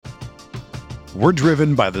We're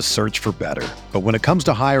driven by the search for better. But when it comes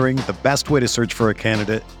to hiring, the best way to search for a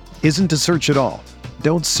candidate isn't to search at all.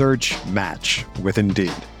 Don't search, match with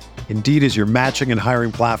Indeed. Indeed is your matching and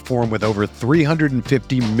hiring platform with over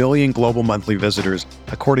 350 million global monthly visitors,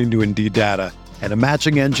 according to Indeed data, and a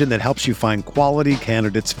matching engine that helps you find quality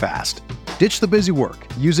candidates fast. Ditch the busy work.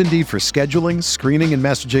 Use Indeed for scheduling, screening, and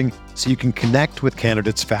messaging so you can connect with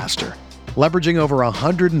candidates faster. Leveraging over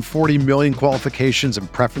 140 million qualifications and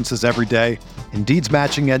preferences every day, Indeed's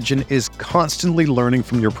matching engine is constantly learning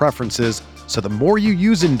from your preferences, so the more you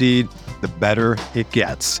use Indeed, the better it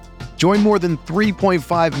gets. Join more than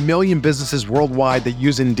 3.5 million businesses worldwide that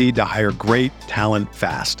use Indeed to hire great talent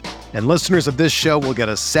fast. And listeners of this show will get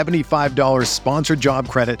a $75 sponsored job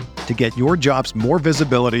credit to get your jobs more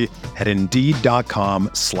visibility at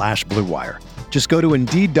Indeed.com/Blue Wire. Just go to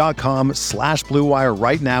Indeed.com/Blue Wire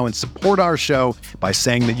right now and support our show by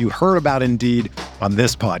saying that you heard about Indeed on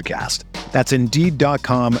this podcast. That's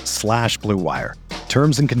Indeed.com/Blue Wire.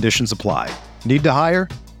 Terms and conditions apply. Need to hire?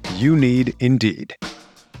 You need Indeed.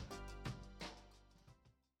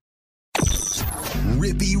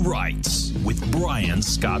 Rippee Writes with Brian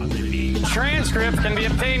Scott Rippee. Transcript can be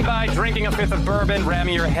obtained by drinking a fifth of bourbon,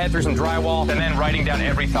 ramming your head through some drywall, and then writing down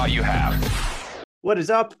every thought you have. What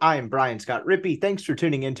is up? I am Brian Scott Rippee. Thanks for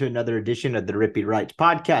tuning in to another edition of the Rippee Writes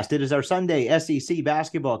podcast. It is our Sunday SEC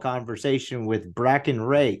basketball conversation with Bracken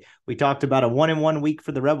Ray. We talked about a 1-1 week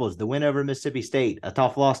for the Rebels, the win over Mississippi State, a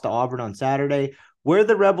tough loss to Auburn on Saturday, where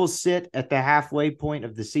the Rebels sit at the halfway point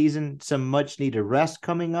of the season, some much needed rest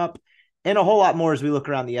coming up, and a whole lot more as we look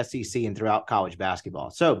around the SEC and throughout college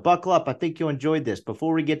basketball. So buckle up. I think you enjoyed this.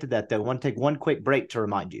 Before we get to that, though, I want to take one quick break to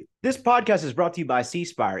remind you. This podcast is brought to you by C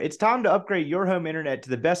Spire. It's time to upgrade your home internet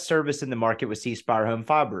to the best service in the market with C Spire Home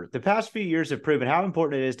Fiber. The past few years have proven how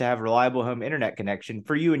important it is to have a reliable home internet connection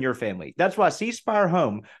for you and your family. That's why C Spire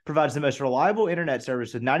Home provides the most reliable internet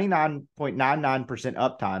service with 99.99%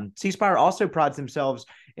 uptime. C Spire also prides themselves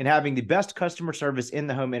in having the best customer service in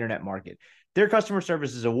the home internet market. Their customer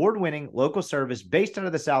service is award-winning local service based out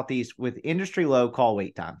of the Southeast with industry-low call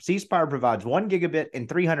wait time. C Spire provides 1 gigabit and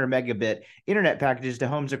 300 megabit internet packages to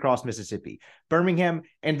homes across Mississippi, Birmingham,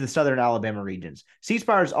 and the southern Alabama regions. C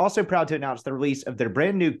Spire is also proud to announce the release of their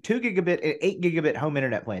brand new 2 gigabit and 8 gigabit home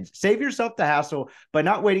internet plans. Save yourself the hassle by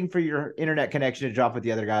not waiting for your internet connection to drop with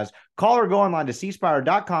the other guys. Call or go online to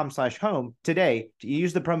cspire.com/home today to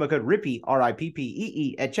use the promo code RIPPEE,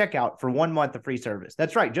 RIPPEE, at checkout for 1 month of free service.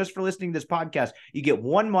 That's right. Just for listening to this podcast, you get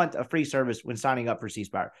 1 month of free service when signing up for C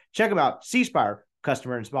Spire. Check them out. C Spire,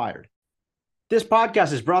 customer inspired. This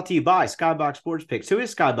podcast is brought to you by Skybox Sports Picks. Who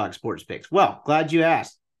is Skybox Sports Picks? Well, glad you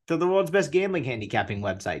asked. They're the world's best gambling handicapping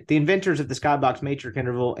website. The inventors of the Skybox Matrix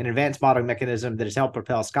Interval, an advanced modeling mechanism that has helped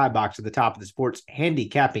propel Skybox to the top of the sports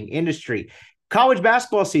handicapping industry. College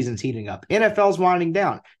basketball season's heating up. NFL's winding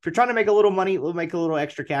down. If you're trying to make a little money, make a little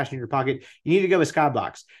extra cash in your pocket, you need to go with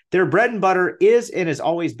Skybox. Their bread and butter is and has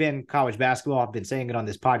always been college basketball. I've been saying it on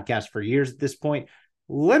this podcast for years at this point.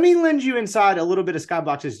 Let me lend you inside a little bit of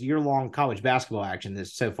Skybox's year-long college basketball action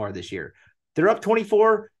so far this year. They're up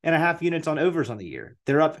 24.5 units on overs on the year.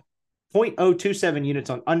 They're up 0.027 units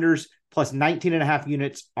on unders, plus 19.5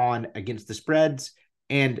 units on against the spreads,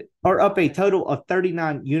 and are up a total of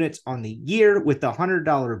 39 units on the year. With the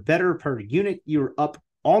 $100 better per unit, you're up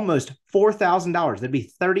almost $4,000. That'd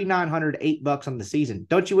be $3,908 on the season.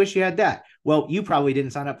 Don't you wish you had that? Well, you probably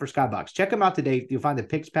didn't sign up for Skybox. Check them out today. You'll find the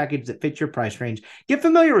picks package that fits your price range. Get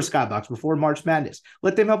familiar with Skybox before March Madness.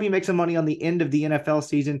 Let them help you make some money on the end of the NFL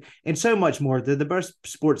season and so much more. They're the best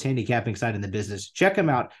sports handicapping site in the business. Check them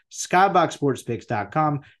out,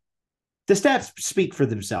 skyboxsportspicks.com. The stats speak for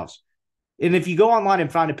themselves. And if you go online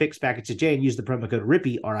and find a picks package today and use the promo code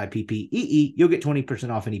RIPPEE, RIPPEE, you'll get 20%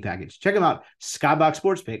 off any package. Check them out,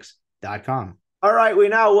 skyboxsportspicks.com. All right, we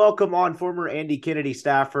now welcome on former Andy Kennedy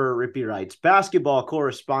staffer, Rippee Writes basketball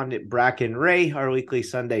correspondent Bracken Ray, our weekly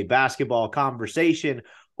Sunday basketball conversation.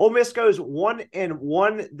 Ole Miss goes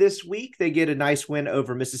 1-1 this week. They get a nice win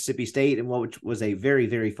over Mississippi State in what was a very,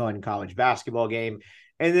 very fun college basketball game,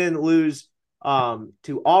 and then lose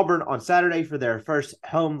to Auburn on Saturday for their first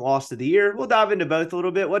home loss of the year. We'll dive into both a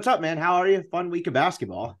little bit. What's up, man? How are you? Fun week of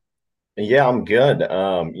basketball. Yeah, I'm good.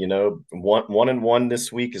 1-1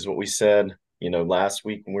 this week is what we said, last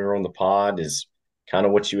week when we were on the pod, is kind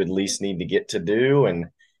of what you at least need to get to do. And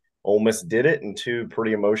Ole Miss did it in 2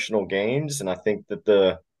 pretty emotional games. And I think that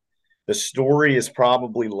the story is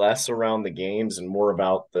probably less around the games and more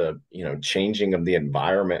about the, changing of the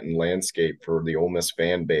environment and landscape for the Ole Miss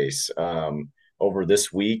fan base over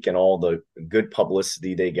this week and all the good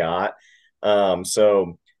publicity they got.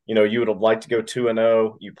 You would have liked to go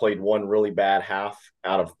 2-0. You played one really bad half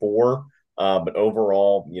out of 4. But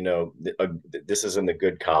overall, this is in the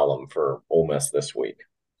good column for Ole Miss this week.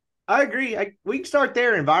 I agree. We can start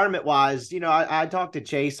there environment wise. I talked to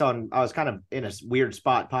Chase I was kind of in a weird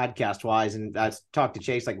spot podcast wise, and I talked to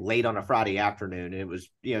Chase like late on a Friday afternoon, and it was,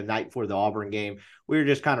 night before the Auburn game. We were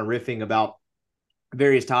just kind of riffing about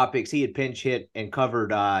various topics. He had pinch hit and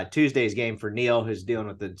covered Tuesday's game for Neil, who's dealing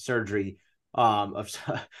with the surgery of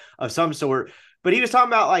some sort. But he was talking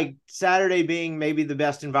about like Saturday being maybe the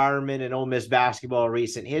best environment in Ole Miss basketball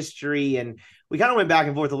recent history, and we kind of went back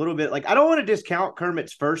and forth a little bit. Like, I don't want to discount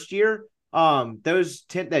Kermit's first year.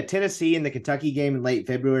 That Tennessee and the Kentucky game in late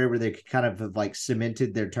February, where they kind of have like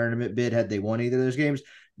cemented their tournament bid had they won either of those games.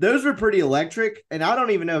 Those were pretty electric, and I don't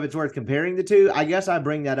even know if it's worth comparing the two. I guess I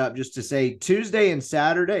bring that up just to say Tuesday and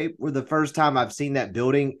Saturday were the first time I've seen that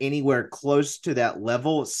building anywhere close to that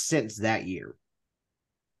level since that year.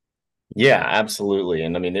 Yeah, absolutely.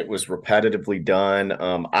 And I mean, it was repetitively done.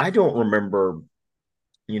 I don't remember,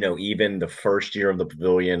 even the first year of the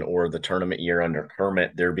pavilion or the tournament year under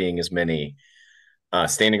Kermit, there being as many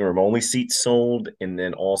standing room only seats sold. And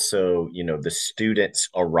then also, the students'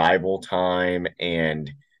 arrival time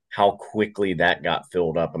and how quickly that got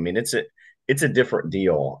filled up. I mean, it's a different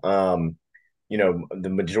deal. The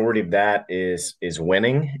majority of that is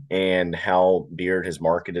winning and how Beard has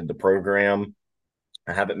marketed the program.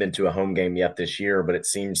 I haven't been to a home game yet this year, but it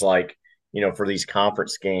seems like, for these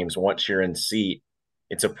conference games, once you're in seat,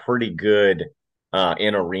 it's a pretty good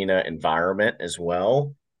in arena environment as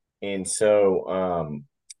well. And so,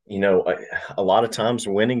 a lot of times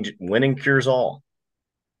winning cures all.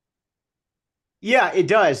 Yeah, it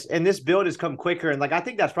does. And this build has come quicker. And like, I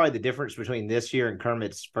think that's probably the difference between this year and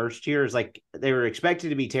Kermit's first year is like they were expected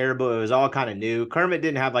to be terrible. It was all kind of new. Kermit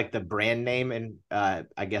didn't have like the brand name and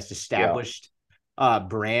I guess established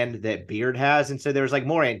brand that Beard has. And so there was like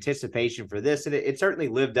more anticipation for this. And it certainly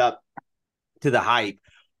lived up to the hype.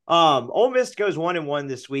 Ole Miss goes 1-1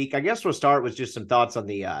 this week. I guess we'll start with just some thoughts on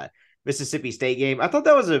the Mississippi State game. I thought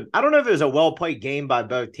that was I don't know if it was a well played game by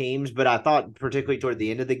both teams, but I thought particularly toward the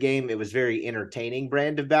end of the game, it was very entertaining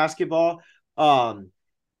brand of basketball.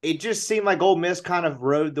 It just seemed like Ole Miss kind of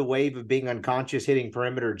rode the wave of being unconscious, hitting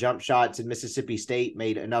perimeter jump shots, and Mississippi State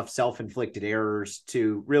made enough self-inflicted errors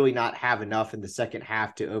to really not have enough in the second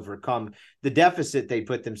half to overcome the deficit they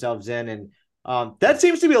put themselves in. And that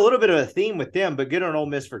seems to be a little bit of a theme with them, but good on Ole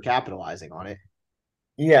Miss for capitalizing on it.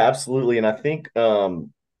 Yeah, absolutely. And I think when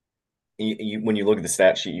you look at the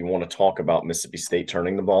stat sheet, you want to talk about Mississippi State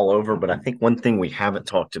turning the ball over. But I think one thing we haven't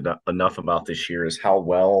talked about enough about this year is how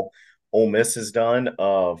well Ole Miss has done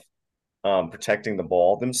of protecting the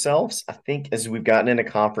ball themselves. I think as we've gotten into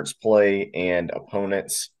conference play and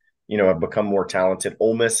opponents, have become more talented,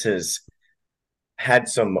 Ole Miss has had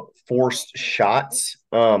some forced shots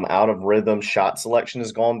out of rhythm. Shot selection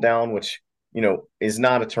has gone down, which, is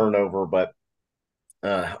not a turnover, but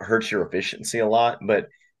hurts your efficiency a lot. But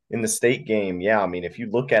in the State game, yeah, I mean, if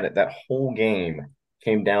you look at it, that whole game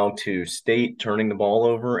came down to State turning the ball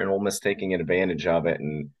over and Ole Miss taking advantage of it.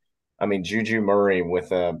 And I mean, Juju Murray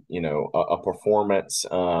with a performance,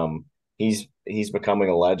 he's becoming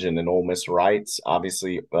a legend. And Ole Miss Writes,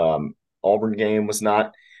 obviously, Auburn game was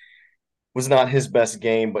not his best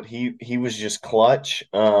game, but he was just clutch.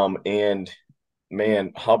 And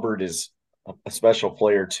man, Hubbard is a special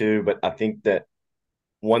player too. But I think that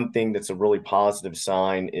one thing that's a really positive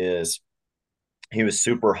sign is he was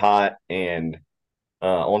super hot and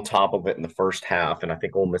on top of it in the first half. And I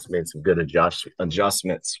think Ole Miss made some good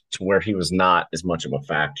adjustments to where he was not as much of a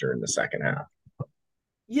factor in the second half.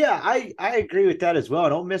 Yeah, I agree with that as well.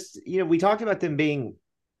 And Ole Miss, we talked about them being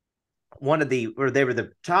they were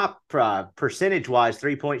the top percentage wise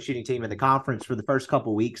 3-point shooting team in the conference for the first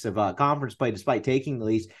couple weeks of conference play, despite taking the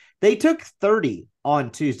lead. They took 30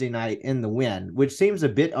 on Tuesday night in the win, which seems a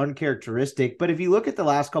bit uncharacteristic. But if you look at the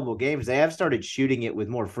last couple of games, they have started shooting it with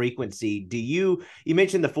more frequency. You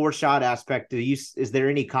mentioned the 4-shot aspect. Is there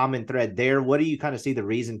any common thread there? What do you kind of see the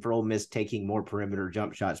reason for Ole Miss taking more perimeter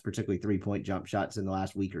jump shots, particularly 3-point jump shots in the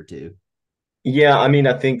last week or two? Yeah, I mean,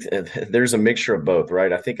 I think there's a mixture of both,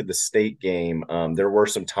 right? I think at the State game, there were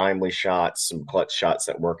some timely shots, some clutch shots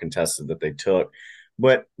that were contested that they took,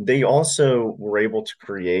 but they also were able to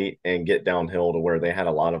create and get downhill to where they had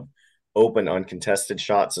a lot of open, uncontested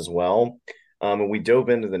shots as well. And we dove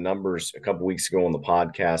into the numbers a couple weeks ago on the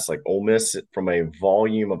podcast, like Ole Miss from a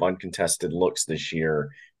volume of uncontested looks this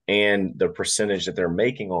year and the percentage that they're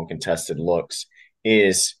making on contested looks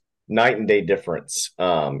is night and day difference,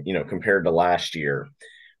 compared to last year.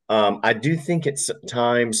 I do think at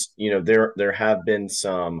times, there have been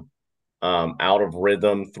some out of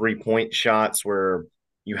rhythm 3-point shots where,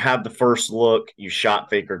 you have the first look, you shot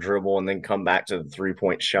fake or dribble, and then come back to the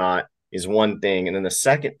 3-point shot is one thing. And then the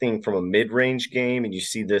second thing from a mid range game, and you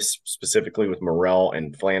see this specifically with Morrell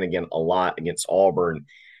and Flanagan a lot against Auburn,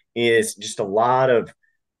 is just a lot of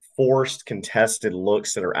forced contested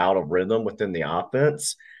looks that are out of rhythm within the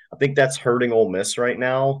offense. I think that's hurting Ole Miss right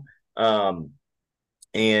now.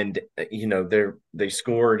 And they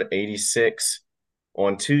scored 86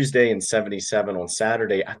 on Tuesday and 77 on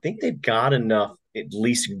Saturday. I think they've got enough at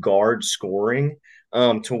least guard scoring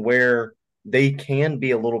to where they can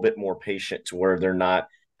be a little bit more patient to where they're not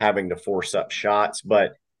having to force up shots.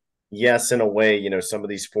 But yes, in a way, some of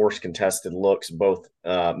these forced contested looks, both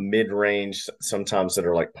mid-range, sometimes that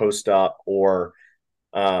are like post-up, or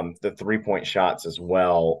the 3-point shots as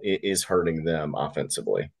well, is hurting them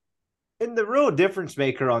offensively. And the real difference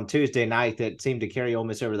maker on Tuesday night that seemed to carry Ole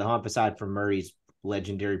Miss over the hump, aside from Murray's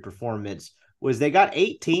legendary performance, was they got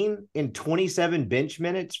 18 in 27 bench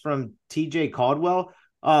minutes from TJ Caldwell,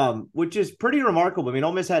 which is pretty remarkable. I mean,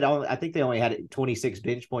 Ole Miss I think they only had 26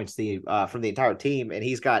 bench points from the entire team, and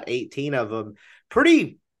he's got 18 of them.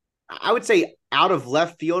 Pretty, I would say, out of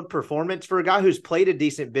left field performance for a guy who's played a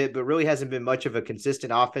decent bit, but really hasn't been much of a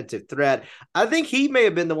consistent offensive threat. I think he may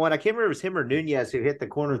have been the one, I can't remember if it was him or Nunez, who hit the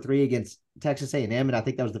corner three against Texas A&M, and I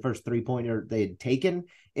think that was the first 3-pointer they had taken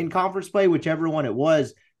in conference play, whichever one it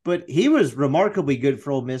was. But he was remarkably good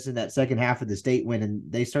for Ole Miss in that second half of the state win, and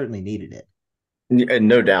they certainly needed it.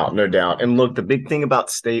 No doubt, no doubt. And look, the big thing about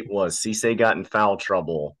State was Cisse got in foul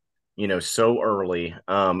trouble, so early.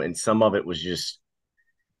 And some of it was just,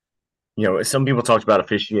 some people talked about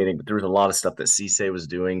officiating, but there was a lot of stuff that Cisse was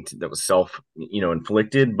doing that was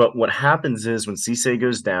inflicted. But what happens is when Cisse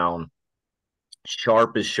goes down,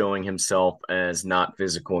 Sharp is showing himself as not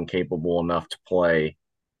physical and capable enough to play,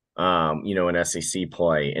 in SEC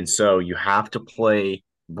play. And so you have to play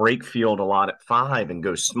break field a lot at 5 and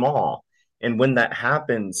go small. And when that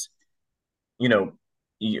happens,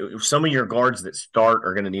 some of your guards that start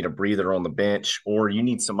are going to need a breather on the bench, or you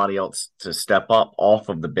need somebody else to step up off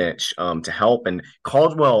of the bench to help. And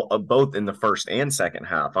Caldwell, both in the first and second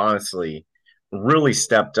half, honestly, really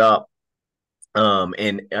stepped up.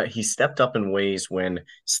 And he stepped up in ways when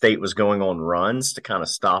State was going on runs to kind of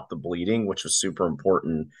stop the bleeding, which was super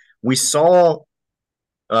important. We saw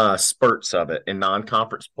spurts of it in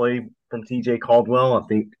non-conference play from TJ Caldwell. I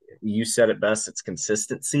think you said it best, it's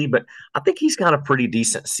consistency, but I think he's got a pretty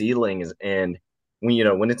decent ceiling, and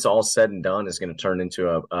when it's all said and done, is going to turn into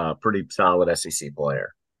a pretty solid SEC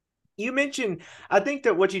player. You mentioned, I think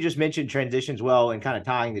that what you just mentioned transitions well and kind of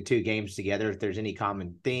tying the two games together, if there's any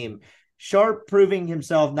common theme. Sharp proving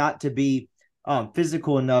himself not to be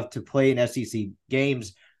physical enough to play in SEC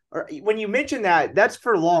games. When you mention that, that's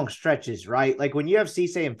for long stretches, right? Like when you have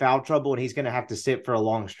Cisse in foul trouble and he's going to have to sit for a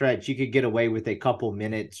long stretch, you could get away with a couple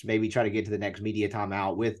minutes, maybe try to get to the next media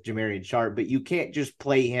timeout with Jamarian Sharp, but you can't just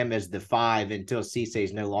play him as the 5 until Cisse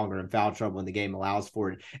is no longer in foul trouble and the game allows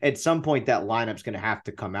for it. At some point, that lineup's going to have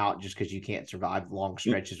to come out just because you can't survive long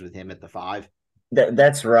stretches with him at the 5.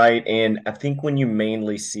 That's right. And I think when you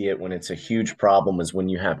mainly see it when it's a huge problem is when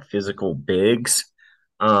you have physical bigs,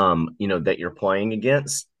 that you're playing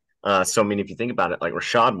against. So, I mean, if you think about it, like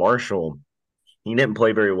Rashad Marshall, he didn't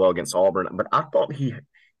play very well against Auburn, but I thought he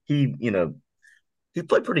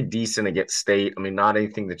played pretty decent against State. I mean, not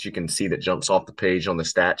anything that you can see that jumps off the page on the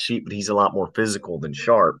stat sheet, but he's a lot more physical than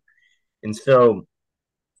Sharp. And so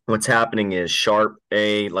what's happening is Sharp,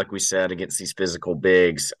 like we said, against these physical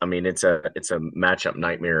bigs, I mean, it's a matchup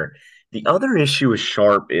nightmare. The other issue with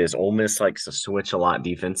Sharp is Ole Miss likes to switch a lot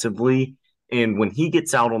defensively. And when he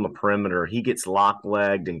gets out on the perimeter, he gets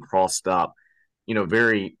lock-legged and crossed up,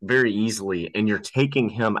 very, very easily. And you're taking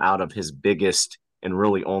him out of his biggest and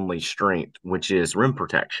really only strength, which is rim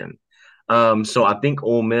protection. So I think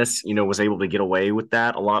Ole Miss, was able to get away with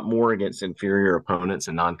that a lot more against inferior opponents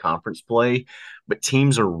in non-conference play. But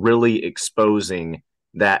teams are really exposing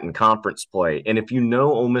that in conference play. And if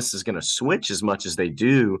Ole Miss is going to switch as much as they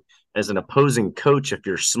do, as an opposing coach, if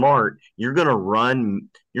you're smart, you're going to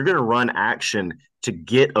run action to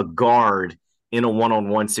get a guard in a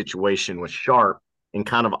one-on-one situation with Sharp and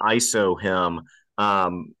kind of ISO him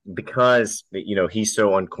because he's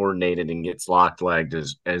so uncoordinated and gets locked-legged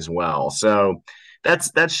as well. So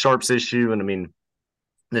that's Sharp's issue. And I mean,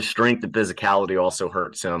 the strength and physicality also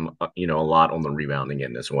hurts him, a lot on the rebounding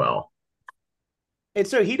end as well. And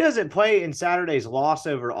so he doesn't play in Saturday's loss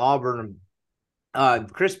over Auburn.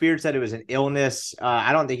 Chris Beard said it was an illness.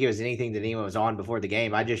 I don't think it was anything that anyone was on before the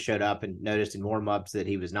game. I just showed up and noticed in warm-ups that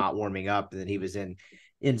he was not warming up and that he was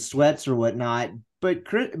in sweats or whatnot. But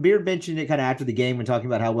Beard mentioned it kind of after the game when talking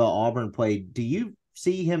about how well Auburn played. Do you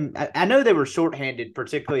see him? I know they were shorthanded,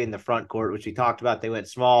 particularly in the front court, which we talked about. They went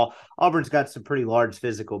small. Auburn's got some pretty large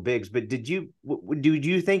physical bigs, but did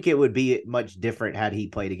you think it would be much different had he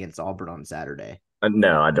played against Auburn on Saturday?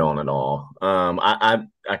 No, I don't at all. I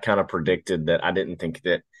kind of predicted that. I didn't think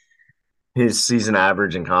that his season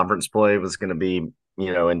average in conference play was going to be,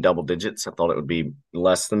 in double digits. I thought it would be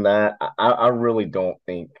less than that. I really don't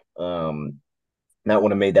think that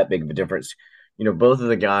would have made that big of a difference. Both of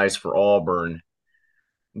the guys for Auburn,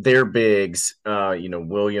 they're bigs,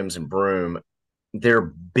 Williams and Broome, they're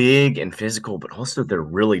big and physical, but also they're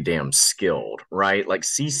really damn skilled, right? Like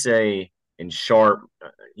Cisse and Sharp,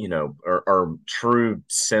 are true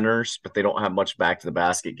centers, but they don't have much back to the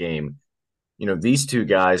basket game. These two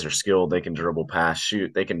guys are skilled. They can dribble, pass,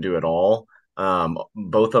 shoot. They can do it all.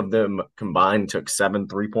 Both of them combined took 7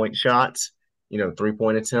 3-point shots,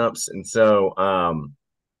 3-point attempts. And so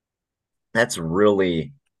that's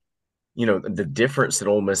really, the difference that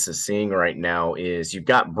Ole Miss is seeing right now is you've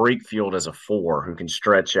got Brakefield as a 4 who can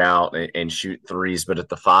stretch out and shoot threes, but at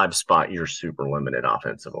the 5 spot, you're super limited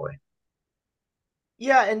offensively.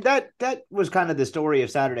 Yeah, and that was kind of the story of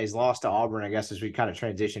Saturday's loss to Auburn, I guess, as we kind of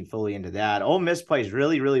transition fully into that. Ole Miss plays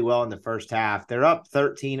really, really well in the first half. They're up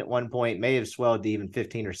 13 at one point, may have swelled to even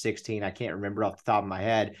 15 or 16. I can't remember off the top of my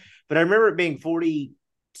head. But I remember it being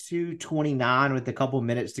 42-29 with a couple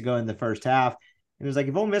minutes to go in the first half. And it was like,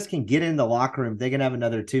 if Ole Miss can get in the locker room, they can have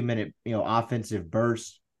another 2-minute, offensive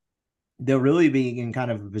burst. They'll really be in kind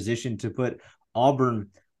of a position to put Auburn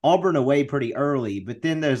away pretty early, but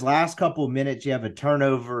then those last couple of minutes, you have a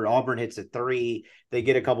turnover. Auburn hits a 3. They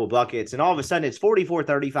get a couple of buckets, and all of a sudden it's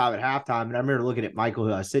 44-35 at halftime. And I remember looking at Michael,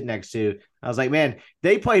 who I was sitting next to. I was like, man,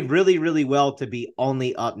 they played really, really well to be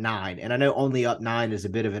only up 9. And I know only up 9 is a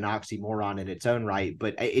bit of an oxymoron in its own right,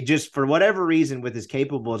 but it just, for whatever reason, with as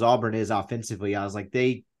capable as Auburn is offensively, I was like,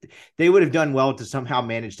 they would have done well to somehow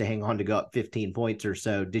manage to hang on to go up 15 points or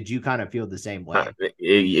so. Did you kind of feel the same way?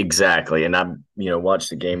 Exactly. And I, watched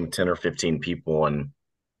the game with 10 or 15 people, and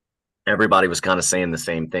everybody was kind of saying the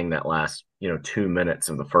same thing that last, 2 minutes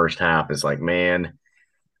of the first half is like, man,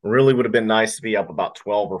 really would have been nice to be up about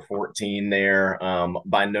 12 or 14 there.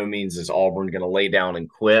 By no means is Auburn going to lay down and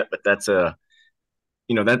quit, but that's a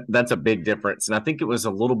big difference. And I think it was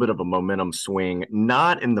a little bit of a momentum swing,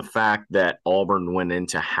 not in the fact that Auburn went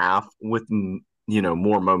into half with,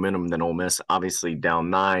 more momentum than Ole Miss. Obviously down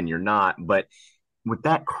 9, you're not, but with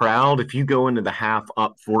that crowd, if you go into the half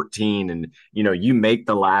up 14 and, you make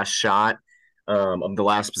the last shot of the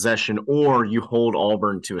last possession, or you hold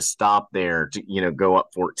Auburn to a stop there to, go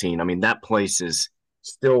up 14. I mean, that place is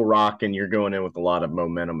still rocking. You're going in with a lot of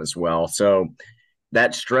momentum as well. So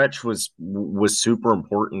that stretch was super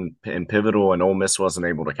important and pivotal, and Ole Miss wasn't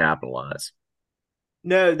able to capitalize.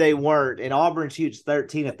 No, they weren't. And Auburn shoots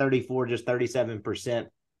 13 at 34, just 37%.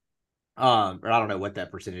 Or I don't know what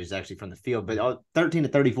that percentage is actually from the field, but 13 to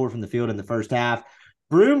 34 from the field in the first half.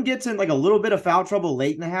 Broome gets in like a little bit of foul trouble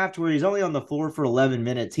late in the half to where he's only on the floor for 11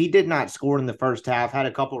 minutes. He did not score in the first half, had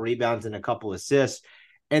a couple rebounds and a couple assists.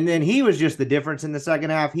 And then he was just the difference in the second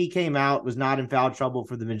half. He came out, was not in foul trouble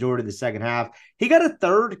for the majority of the second half. He got a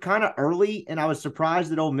third kind of early, and I was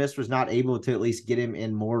surprised that Ole Miss was not able to at least get him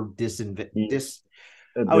in more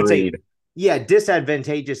I would say,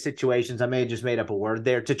 disadvantageous situations. I may have just made up a word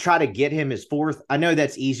there to try to get him his 4th. I know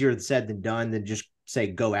that's easier said than done than just say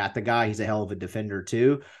go at the guy. He's a hell of a defender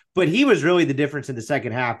too. But he was really the difference in the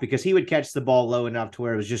second half because he would catch the ball low enough to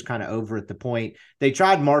where it was just kind of over at the point. They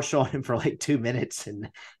tried Marshall on him for like 2 minutes and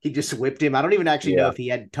he just whipped him. I don't even actually know if he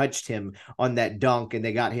had touched him on that dunk, and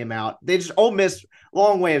they got him out. Ole Miss,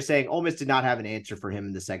 long way of saying Ole Miss did not have an answer for him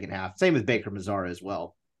in the second half. Same with Baker Mazzara as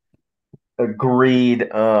well. Agreed.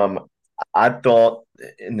 I thought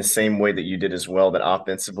in the same way that you did as well that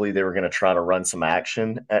offensively they were going to try to run some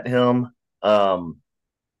action at him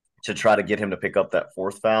to try to get him to pick up that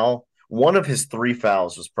 4th foul. One of his 3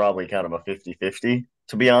 fouls was probably kind of a 50-50,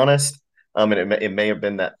 to be honest. And it may have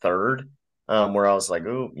been that third where I was like,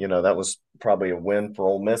 oh, that was probably a win for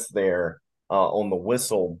Ole Miss there on the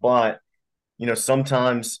whistle. But,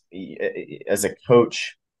 sometimes as a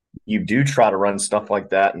coach, you do try to run stuff like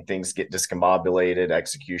that and things get discombobulated.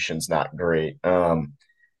 Execution's not great.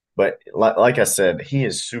 But like I said, he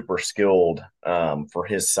is super skilled for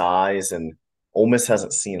his size, and Ole Miss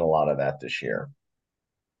hasn't seen a lot of that this year.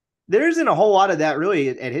 There isn't a whole lot of that really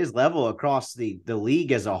at his level across the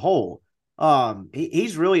league as a whole.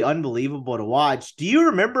 He's really unbelievable to watch. Do you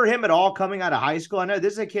remember him at all coming out of high school? I know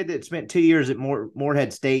this is a kid that spent 2 years at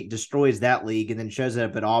Morehead State, destroys that league, and then shows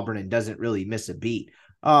up at Auburn and doesn't really miss a beat.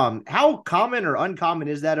 How common or uncommon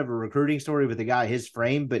is that of a recruiting story with a guy his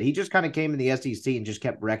frame? But he just kind of came in the SEC and just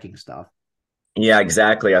kept wrecking stuff. Yeah,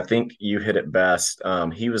 exactly. I think you hit it best.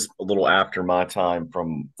 He was a little after my time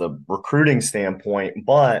from the recruiting standpoint,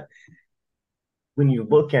 but when you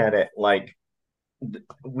look at it, like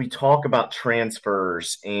we talk about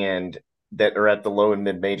transfers and that are at the low and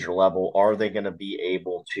mid major level, are they going to be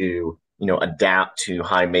able to, adapt to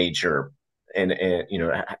high major and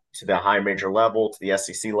to the high major level, to the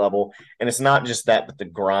SEC level? And it's not just that, but the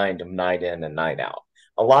grind of night in and night out.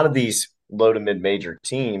 A lot of these low to mid major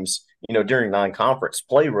teams, during non-conference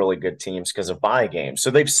play really good teams because of bye games.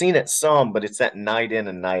 So they've seen it some, but it's that night in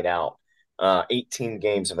and night out. 18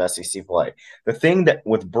 games of SEC play. The thing that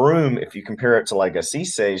with Broom, if you compare it to like a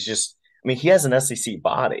Cisse, is just, I mean, he has an SEC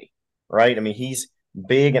body, right? I mean, he's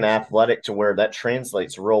big and athletic to where that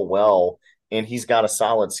translates real well, and he's got a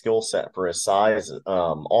solid skill set for his size,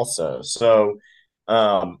 also. So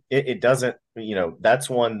it doesn't, that's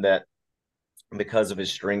one that because of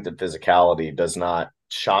his strength and physicality does not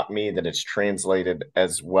shock me that it's translated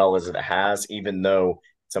as well as it has, even though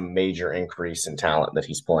it's a major increase in talent that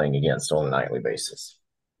he's playing against on a nightly basis.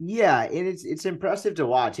 Yeah, and it's impressive to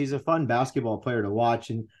watch. He's a fun basketball player to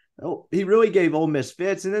watch, and he really gave Ole Miss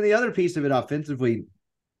fits. And then the other piece of it offensively,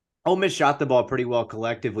 Ole Miss shot the ball pretty well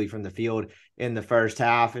collectively from the field in the first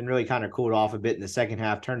half and really kind of cooled off a bit in the second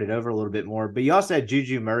half, turned it over a little bit more. But you also had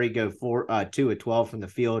Juju Murray go 2 of 12 from the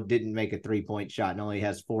field, didn't make a 3-point shot and only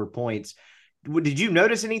has 4 points. Did you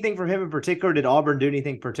notice anything from him in particular? Did Auburn do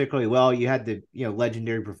anything particularly well? You had the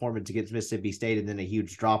legendary performance against Mississippi State and then a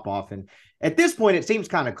huge drop off. And at this point, it seems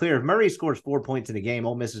kind of clear if Murray scores 4 points in a game,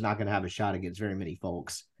 Ole Miss is not going to have a shot against very many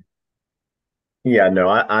folks. Yeah, no,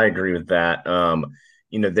 I agree with that.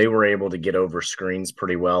 They were able to get over screens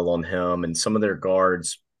pretty well on him, and some of their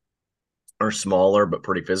guards are smaller but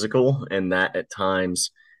pretty physical, and that at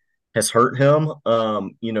times has hurt him.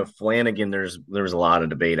 Flanagan, there was a lot of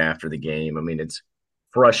debate after the game. I mean, it's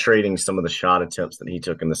frustrating some of the shot attempts that he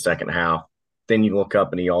took in the second half. Then you look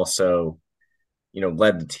up and he also,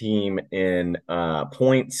 led the team in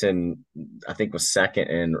points and I think was second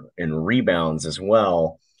in rebounds as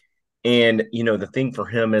well. And, the thing for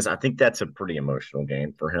him is I think that's a pretty emotional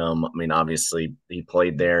game for him. I mean, obviously he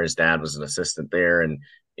played there. His dad was an assistant there. And,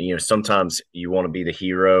 sometimes you want to be the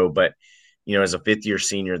hero, but, as a fifth year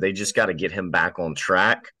senior, they just got to get him back on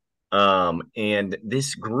track. And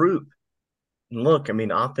this group, look, I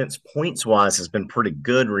mean, offense points wise has been pretty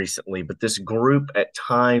good recently, but this group at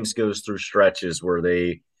times goes through stretches where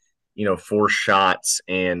they, force shots.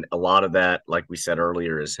 And a lot of that, like we said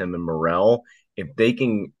earlier, is him and Morrell. If they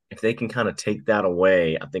can kind of take that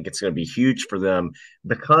away, I think it's going to be huge for them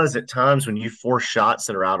because at times when you force shots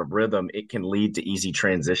that are out of rhythm, it can lead to easy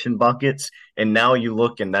transition buckets. And now you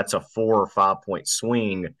look and that's a 4 or 5 point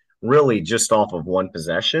swing, really just off of one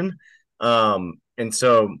possession. And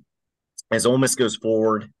so as Ole Miss goes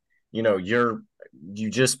forward, you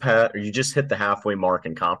just hit the halfway mark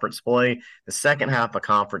in conference play. The second half of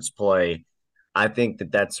conference play, I think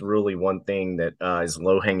that that's really one thing that is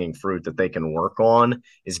low hanging fruit that they can work on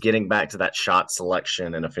is getting back to that shot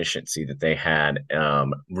selection and efficiency that they had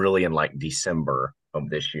really in like December of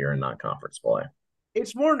this year in non conference play.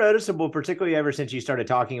 It's more noticeable, particularly ever since you started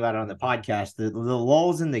talking about it on the podcast, the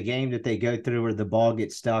lulls in the game that they go through where the ball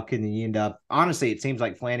gets stuck and then you end up, honestly, it seems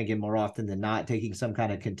like Flanagan more often than not taking some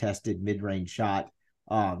kind of contested mid-range shot.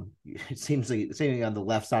 It seems like seemingly on the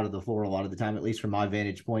left side of the floor a lot of the time, at least from my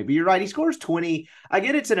vantage point. But you're right, he scores 20. I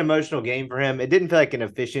get it's an emotional game for him. It didn't feel like an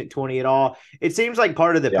efficient 20 at all. It seems like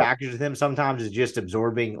part of the package with him sometimes is just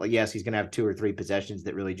absorbing. Like, yes, he's going to have 2 or 3 possessions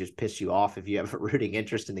that really just piss you off if you have a rooting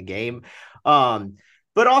interest in the game.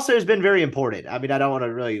 But also has been very important. I mean, I don't want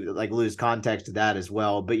to really like lose context to that as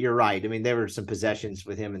well. But you're right. I mean, there were some possessions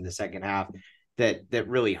with him in the second half that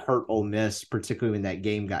really hurt Ole Miss, particularly when that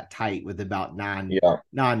game got tight with about 9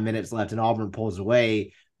 minutes left and Auburn pulls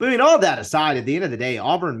away. But I mean, all that aside, at the end of the day,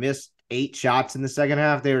 Auburn missed 8 shots in the second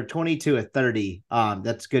half. They were 22 of 30.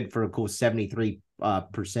 That's good for a cool 73%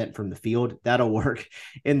 from the field. That'll work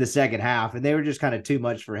in the second half. And they were just kind of too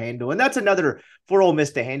much for handle. And that's another for Ole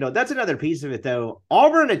Miss to handle. That's another piece of it, though.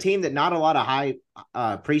 Auburn, a team that not a lot of high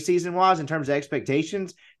preseason was in terms of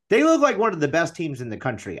expectations. They look like one of the best teams in the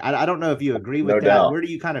country. I don't know if you agree with No that. doubt. Where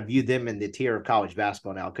do you kind of view them in the tier of college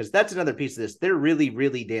basketball now? Because that's another piece of this. They're really,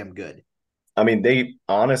 really damn good. I mean, they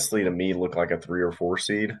honestly to me look like a 3 or 4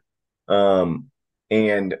 seed. Um,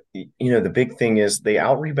 and the big thing is they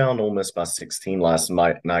out rebound Ole Miss by 16 last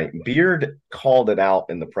night. Beard called it out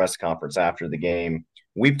in the press conference after the game.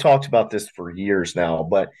 We've talked about this for years now,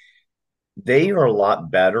 but they are a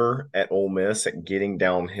lot better at Ole Miss at getting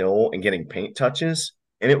downhill and getting paint touches,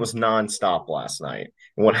 and it was nonstop last night.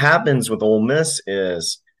 And what happens with Ole Miss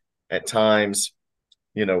is at times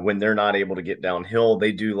when they're not able to get downhill,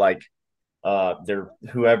 they do like their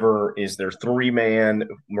whoever is their 3-man,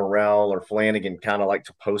 Morrell or Flanagan, kind of like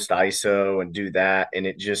to post ISO and do that, and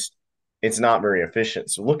it's not very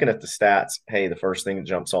efficient. So looking at the stats, hey, the first thing that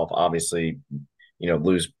jumps off, obviously,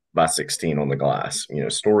 lose by 16 on the glass,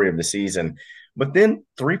 story of the season. But then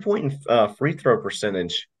 3-point free throw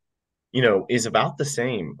percentage, is about the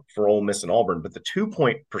same for Ole Miss and Auburn, but the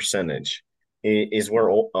 2-point percentage is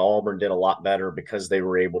where Auburn did a lot better because they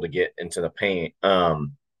were able to get into the paint.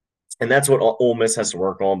 And that's what Ole Miss has to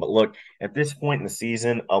work on. But look, at this point in the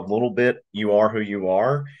season, a little bit, you are who you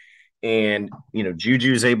are. And,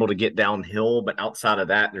 Juju's able to get downhill, but outside of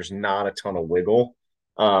that, there's not a ton of wiggle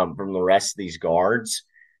from the rest of these guards.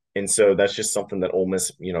 And so that's just something that Ole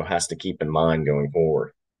Miss, has to keep in mind going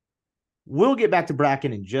forward. We'll get back to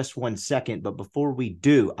Bracken in just 1 second, but before we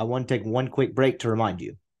do, I want to take one quick break to remind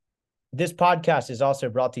you. This podcast is also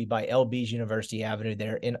brought to you by LB's University Avenue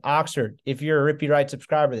there in Oxford. If you're a Rippee Writes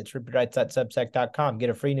subscriber, that's rippeewrites.substack.com. Get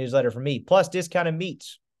a free newsletter from me, plus discounted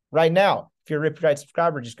meats right now. If you're a Rippee Writes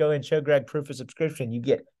subscriber, just go and show Greg proof of subscription. You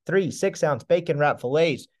get 3 6-ounce bacon wrap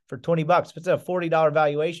fillets for $20. If it's a $40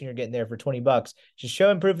 valuation, you're getting there for $20. Just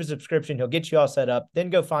show him proof of subscription. He'll get you all set up. Then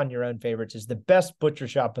go find your own favorites. It's the best butcher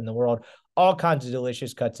shop in the world. All kinds of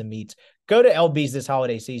delicious cuts and meats. Go to LB's this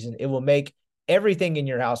holiday season. It will make everything in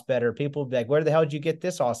your house better. People will be like, where the hell did you get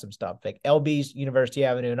this awesome stuff? Like LB's University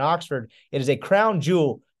Avenue in Oxford. It is a crown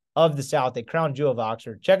jewel of the South, a crown jewel of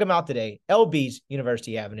Oxford. Check them out today. LB's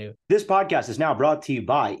University Avenue. This podcast is now brought to you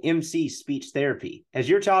by MC Speech Therapy. Has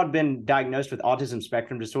your child been diagnosed with autism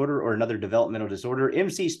spectrum disorder or another developmental disorder?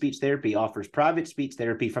 MC Speech Therapy offers private speech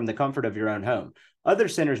therapy from the comfort of your own home. Other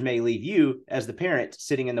centers may leave you, as the parent,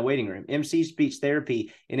 sitting in the waiting room. MC Speech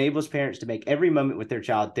Therapy enables parents to make every moment with their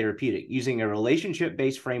child therapeutic. Using a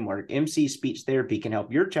relationship-based framework, MC Speech Therapy can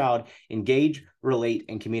help your child engage, relate,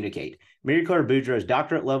 and communicate. Mary Claire Boudreau's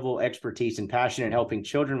doctorate-level expertise and passion in helping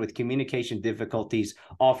children with communication difficulties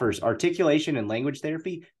offers articulation and language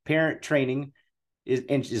therapy, parent training,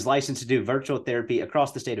 is licensed to do virtual therapy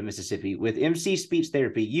across the state of Mississippi. With MC Speech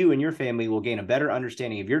Therapy, you and your family will gain a better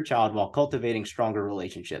understanding of your child while cultivating stronger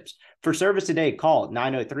relationships. For service today, call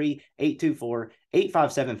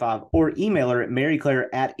 903-824-8575 or email her at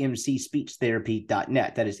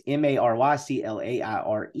maryclaire@mcspeechtherapy.net. That is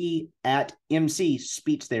MaryClaire at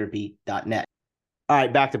mcspeechtherapy.net. All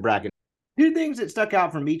right, back to Bracken. 2 things that stuck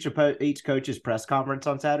out from each coach's press conference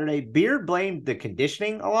on Saturday. Beard blamed the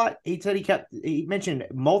conditioning a lot. He said he mentioned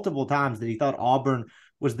multiple times that he thought Auburn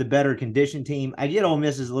was the better conditioned team. I get Ole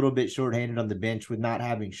Miss is a little bit shorthanded on the bench with not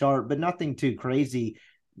having Sharp, but nothing too crazy.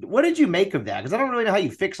 What did you make of that? Because I don't really know how you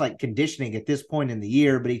fix like conditioning at this point in the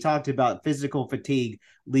year, but he talked about physical fatigue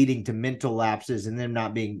leading to mental lapses and them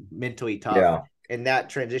not being mentally tough. Yeah. And that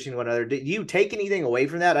transition to one another. Did you take anything away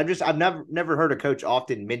from that? I've never heard a coach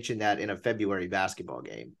often mention that in a February basketball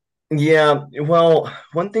game. Yeah, well,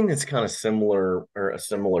 one thing that's kind of similar or a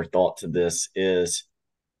similar thought to this is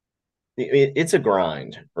it's a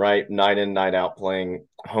grind, right? Night in, night out, playing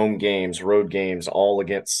home games, road games, all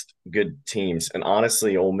against good teams. And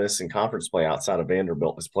honestly, Ole Miss in conference play outside of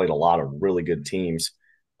Vanderbilt has played a lot of really good teams.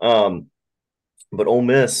 But Ole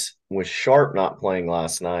Miss with Sharp not playing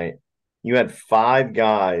last night, you had 6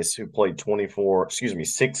 guys who played 24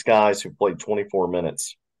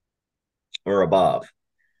 minutes or above.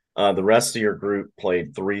 The rest of your group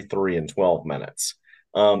played 3 and 12 minutes.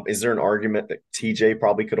 Is there an argument that TJ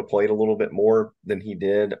probably could have played a little bit more than he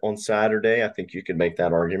did on Saturday? I think you could make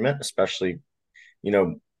that argument, especially,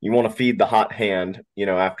 you want to feed the hot hand,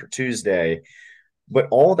 after Tuesday. But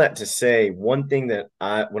all that to say, one thing that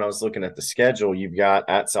when I was looking at the schedule, you've got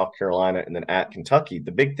at South Carolina and then at Kentucky.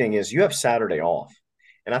 The big thing is you have Saturday off.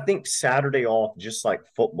 And I think Saturday off, just like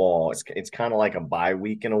football, it's kind of like a bye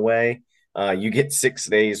week in a way. You get 6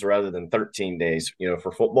 days rather than 13 days,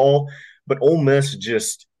 for football. But Ole Miss,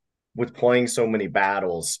 just with playing so many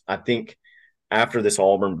battles, I think after this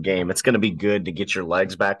Auburn game, it's going to be good to get your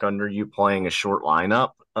legs back under you playing a short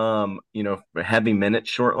lineup. A heavy minute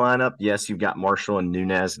short lineup. Yes, you've got Marshall and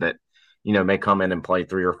Nunez that, may come in and play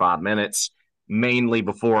 3 or 5 minutes, mainly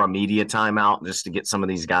before a media timeout, just to get some of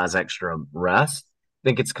these guys extra rest. I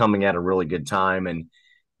think it's coming at a really good time. And,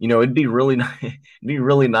 it'd be really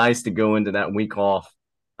nice to go into that week off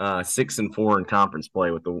 6-4 in conference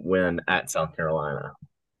play with the win at South Carolina.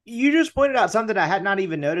 You just pointed out something I had not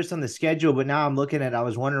even noticed on the schedule, but now I'm looking at it. I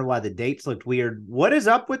was wondering why the dates looked weird. What is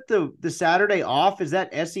up with the Saturday off? Is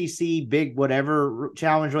that SEC big whatever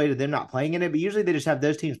challenge related? They're not playing in it, but usually they just have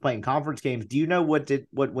those teams playing conference games. Do you know what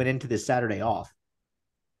went into this Saturday off?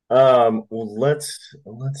 Well, let's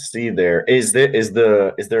see there. Is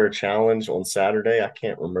there a challenge on Saturday? I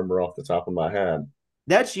can't remember off the top of my head.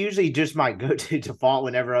 That's usually just my go-to default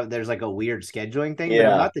whenever there's like a weird scheduling thing, but I'm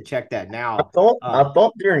Yeah. about to check that I now. thought I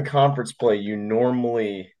thought during conference play you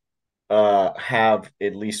normally have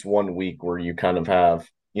at least 1 week where you kind of have,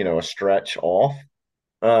 a stretch off.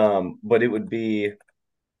 But it'd be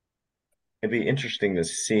interesting to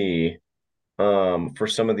see for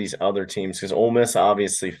some of these other teams because Ole Miss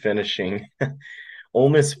obviously finishing Ole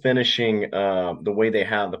Miss finishing the way they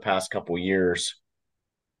have the past couple years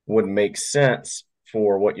would make sense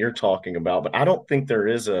for what you're talking about, but I don't think there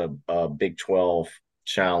is a Big 12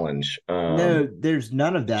 challenge. No, there's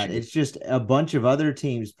none of that. It's just a bunch of other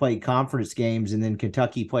teams play conference games and then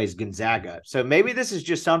Kentucky plays Gonzaga. So maybe this is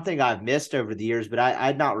just something I've missed over the years, but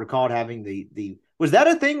I'd not recalled having the was that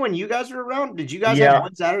a thing when you guys were around? Did you guys have Yeah,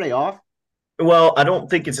 one Saturday off? well, I don't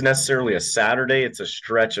think it's necessarily a Saturday. It's a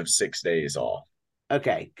stretch of 6 days off.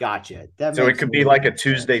 Okay, gotcha. That So it makes a could be little like bit a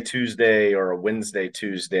more sense. Tuesday or a Wednesday,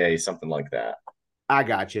 Tuesday, something like that. I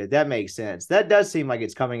got you. That makes sense. That does seem like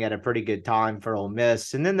it's coming at a pretty good time for Ole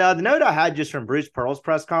Miss. And then the note I had just from Bruce Pearl's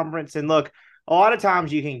press conference, and look, a lot of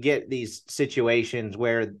times you can get these situations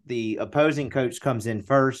where the opposing coach comes in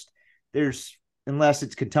first. There's, unless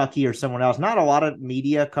it's Kentucky or someone else, not a lot of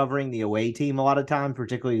media covering the away team a lot of time,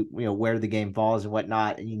 particularly where the game falls and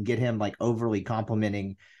whatnot. And you can get him like overly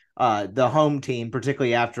complimenting the home team,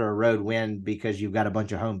 particularly after a road win, because you've got a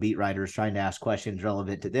bunch of home beat writers trying to ask questions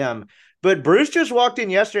relevant to them. But Bruce just walked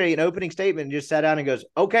in yesterday, an opening statement, and just sat down and goes,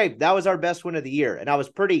 okay, that was our best win of the year. And I was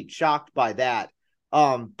pretty shocked by that.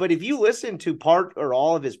 But if you listen to part or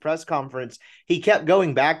all of his press conference, he kept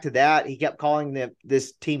going back to that. He kept calling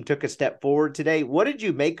this team took a step forward today. What did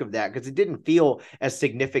you make of that? Because it didn't feel as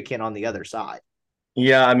significant on the other side.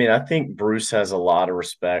 Yeah, I mean, I think Bruce has a lot of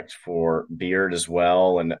respect for Beard as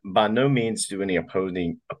well, and by no means do any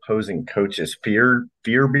opposing coaches fear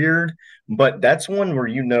Beard, but that's one where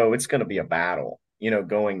it's going to be a battle,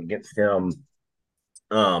 going against him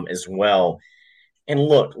as well. And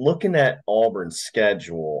looking at Auburn's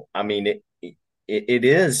schedule, I mean, it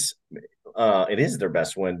is their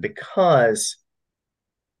best win because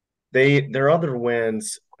their other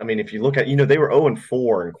wins. I mean, if you look at, they were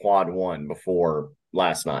 0-4 in quad one before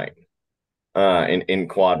last night in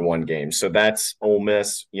quad one games. So that's Ole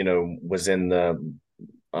Miss, was in the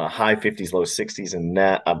high 50s, low 60s in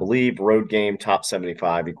net. I believe road game top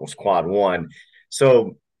 75 equals quad one.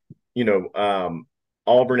 So,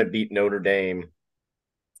 Auburn had beat Notre Dame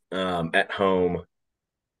at home.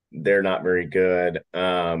 They're not very good.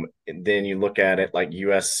 Then you look at it like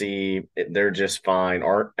USC, they're just fine.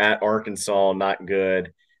 At Arkansas, not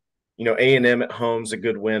good. A&M at home's a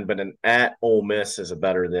good win, but an at Ole Miss is a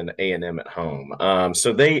better than A&M at home.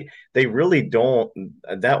 So they really don't.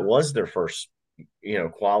 That was their first,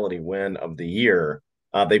 quality win of the year.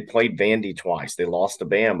 They played Vandy twice. They lost to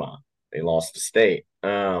Bama. They lost to State.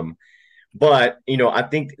 But I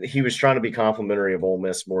think he was trying to be complimentary of Ole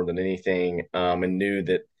Miss more than anything, and knew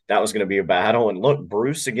that was going to be a battle. And look,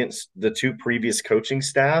 Bruce against the two previous coaching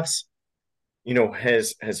staffs,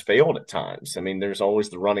 has failed at times. I mean, there's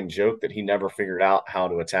always the running joke that he never figured out how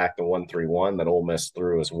to attack the 1-3-1 that Ole Miss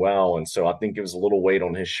threw as well. And so I think it was a little weight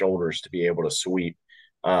on his shoulders to be able to sweep,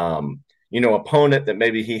 opponent that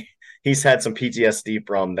maybe he's had some PTSD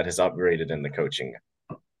from that has upgraded in the coaching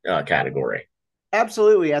category.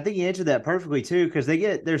 Absolutely. I think you answered that perfectly too, because they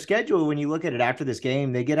get their schedule. When you look at it after this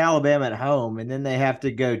game, they get Alabama at home, and then they have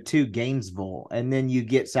to go to Gainesville, and then you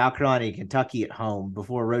get South Carolina and Kentucky at home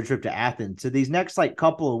before a road trip to Athens. So these next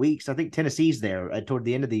couple of weeks, I think Tennessee's there toward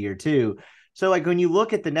the end of the year too. So when you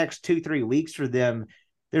look at the next 2-3 weeks for them,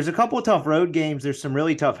 there's a couple of tough road games. There's some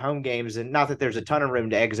really tough home games, and not that there's a ton of room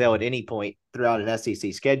to exhale at any point throughout an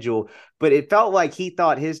SEC schedule, but it felt like he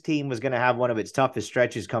thought his team was going to have one of its toughest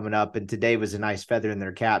stretches coming up, and today was a nice feather in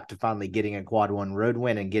their cap to finally getting a quad one road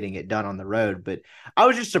win and getting it done on the road. But I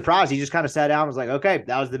was just surprised. He just kind of sat down and was like, okay,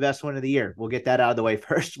 that was the best win of the year. We'll get that out of the way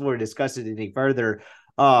first before we discuss it any further.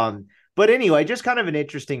 But anyway, just kind of an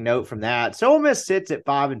interesting note from that. So Ole Miss sits at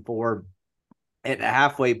 5-4 at a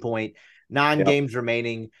halfway point. 9 games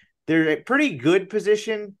remaining. They're a pretty good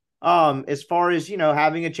position as far as,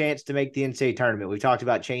 having a chance to make the NCAA tournament. We talked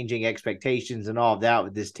about changing expectations and all of that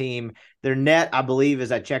with this team. Their net, I believe,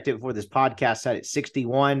 as I checked it before this podcast, set at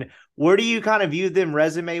 61. Where do you kind of view them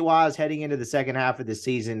resume-wise heading into the second half of the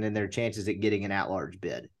season and their chances at getting an at-large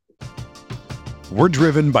bid? We're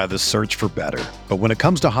driven by the search for better. But when it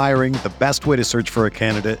comes to hiring, the best way to search for a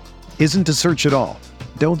candidate isn't to search at all.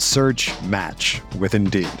 Don't search, match with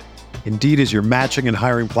Indeed. Indeed is your matching and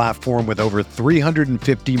hiring platform with over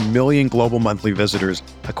 350 million global monthly visitors,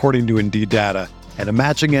 according to Indeed data, and a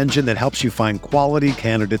matching engine that helps you find quality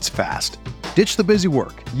candidates fast. Ditch the busy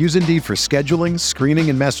work. Use Indeed for scheduling, screening,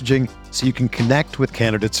 and messaging so you can connect with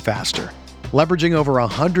candidates faster. Leveraging over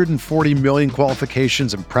 140 million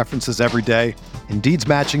qualifications and preferences every day, Indeed's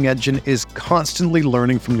matching engine is constantly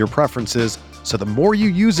learning from your preferences, so the more you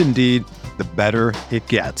use Indeed, the better it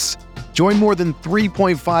gets. Join more than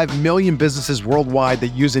 3.5 million businesses worldwide that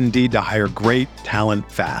use Indeed to hire great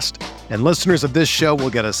talent fast. And listeners of this show will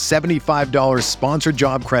get a $75 sponsored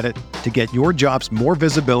job credit to get your jobs more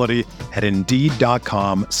visibility at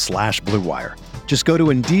Indeed.com/Blue Wire. Just go to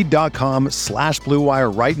Indeed.com/Blue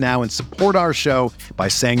Wire right now and support our show by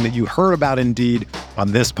saying that you heard about Indeed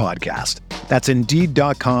on this podcast. That's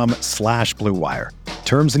Indeed.com/Blue Wire.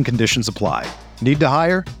 Terms and conditions apply. Need to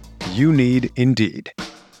hire? You need Indeed.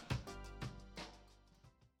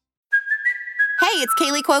 Hey, it's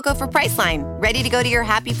Kaylee Cuoco for Priceline. Ready to go to your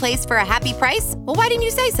happy place for a happy price? Well, why didn't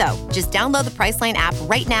you say so? Just download the Priceline app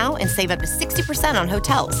right now and save up to 60% on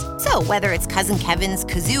hotels. So whether it's Cousin Kevin's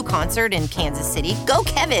Kazoo Concert in Kansas City, go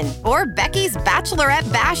Kevin, or Becky's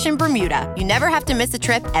Bachelorette Bash in Bermuda, you never have to miss a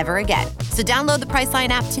trip ever again. So download the Priceline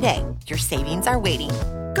app today. Your savings are waiting.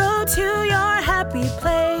 Go to your happy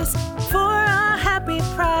place for a happy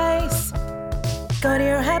price. Go to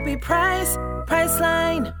your happy price,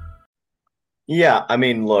 Priceline. Yeah, I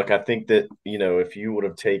mean, look, I think that, if you would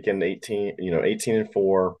have taken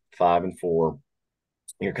 18-4, 5-4,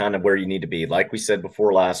 you're kind of where you need to be. Like we said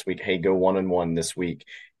before last week, hey, go 1-1 this week.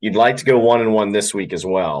 You'd like to go 1-1 this week as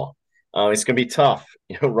well. It's going to be tough.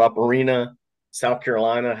 Rupp Arena, South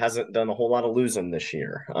Carolina hasn't done a whole lot of losing this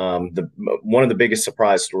year. One of the biggest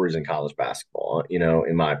surprise stories in college basketball,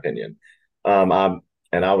 in my opinion. I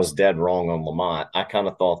was dead wrong on Lamont. I kind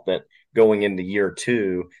of thought that going into year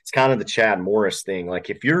two, it's kind of the Chad Morris thing. Like,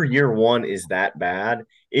 if your year one is that bad,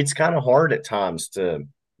 it's kind of hard at times to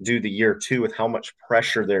do the year two with how much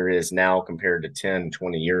pressure there is now compared to 10,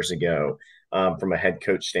 20 years ago, from a head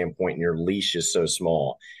coach standpoint, and your leash is so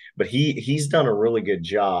small. But he's done a really good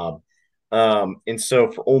job. And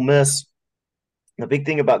so for Ole Miss, the big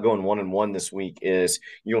thing about going 1-1 this week is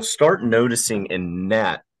you'll start noticing in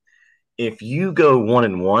net, if you go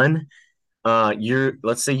 1-1,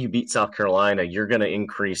 let's say you beat South Carolina, you're going to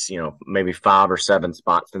increase, maybe 5 or 7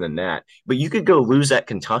 spots in the net, but you could go lose at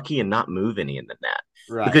Kentucky and not move any in the net,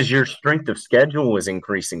 right? Because your strength of schedule is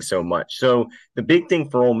increasing so much. So the big thing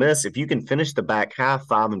for Ole Miss, if you can finish the back half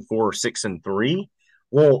 5-4 or 6-3,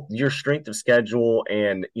 well, your strength of schedule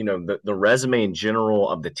and, the resume in general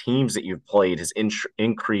of the teams that you've played has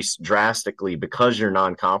increased drastically because your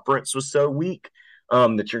non-conference was so weak,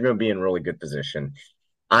 that you're going to be in really good position.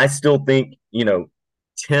 I still think,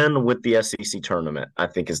 10 with the SEC tournament, I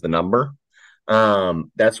think, is the number.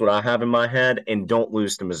 That's what I have in my head. And don't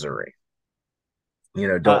lose to Missouri.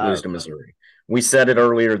 Don't lose to Missouri. We said it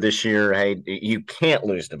earlier this year. Hey, you can't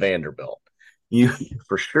lose to Vanderbilt. You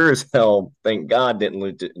for sure as hell, thank God, didn't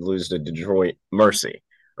lose to Detroit Mercy,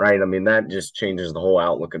 right? I mean, that just changes the whole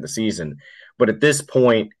outlook of the season. But at this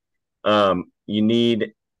point, you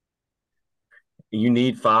need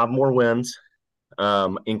 5 more wins,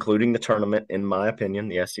 including the tournament, in my opinion,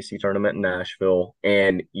 the SEC tournament in Nashville,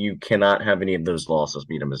 and you cannot have any of those losses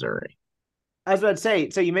beat a Missouri. I was about to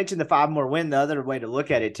say, so you mentioned the 5 more win. The other way to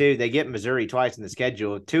look at it, too, they get Missouri twice in the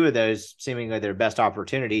schedule. 2 of those seemingly their best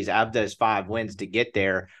opportunities out of those 5 wins to get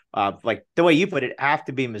there. Like the way you put it, have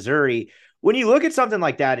to be Missouri. When you look at something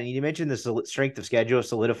like that, and you mentioned the strength of schedule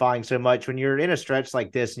solidifying so much, when you're in a stretch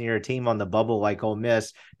like this and you're a team on the bubble like Ole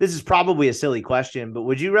Miss, this is probably a silly question, but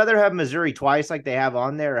would you rather have Missouri twice like they have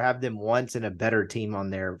on there, or have them once and a better team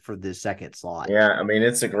on there for the second slot? Yeah, I mean,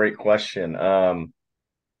 it's a great question.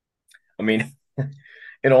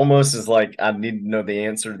 It almost is like I need to know the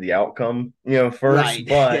answer to the outcome, first. Right.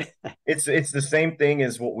 But it's the same thing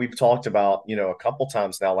as what we've talked about, a couple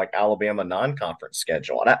times now, like Alabama non-conference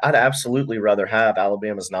schedule. And I'd absolutely rather have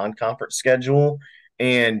Alabama's non-conference schedule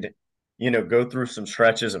and, go through some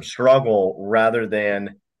stretches of struggle rather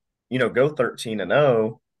than, go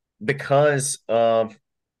 13-0 because of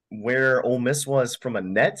where Ole Miss was from a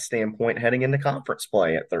net standpoint heading into conference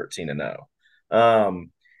play at 13-0.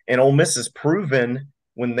 And Ole Miss has proven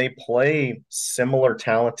when they play similar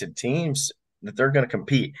talented teams that they're going to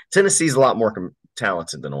compete. Tennessee's a lot more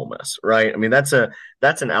talented than Ole Miss, right? I mean, that's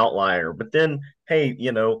an outlier. But then, hey,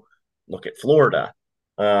 look at Florida.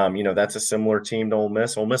 That's a similar team to Ole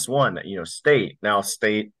Miss. Ole Miss won, State. Now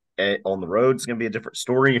State on the road is going to be a different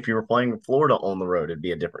story. If you were playing with Florida on the road, it'd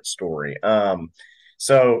be a different story.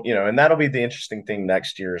 So, and that'll be the interesting thing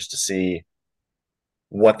next year is to see,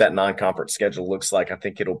 what that non-conference schedule looks like, I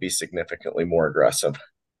think it'll be significantly more aggressive.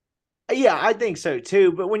 Yeah, I think so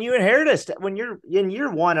too. But when you inherit when you're in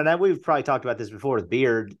year one, and we've probably talked about this before with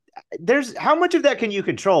Beard, there's how much of that can you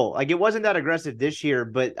control? Like it wasn't that aggressive this year,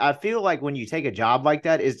 but I feel like when you take a job like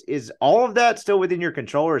that, is all of that still within your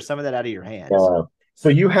control, or is some of that out of your hands? So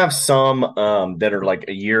you have some that are like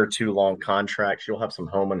a year or two long contracts. You'll have some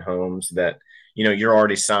home and homes that you're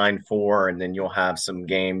already signed for, and then you'll have some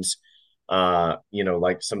games.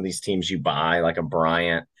 Like some of these teams you buy, like a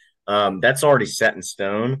Bryant, that's already set in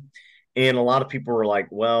stone. And a lot of people were like,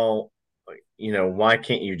 well, why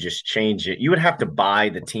can't you just change it? You would have to buy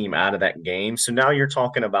the team out of that game. So now you're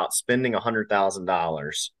talking about spending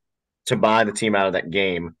 $100,000 to buy the team out of that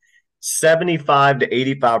game. 75 to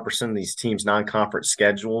 85% of these teams' non-conference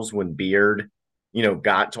schedules when Beard,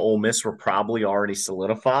 got to Ole Miss were probably already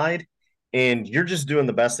solidified. And you're just doing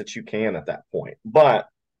the best that you can at that point. But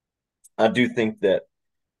I do think that,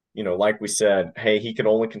 like we said, hey, he could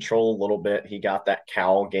only control a little bit. He got that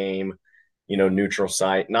Cal game, neutral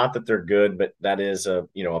site. Not that they're good, but that is a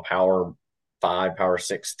power 5, power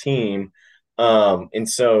 6 team. And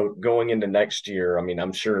so going into next year, I mean,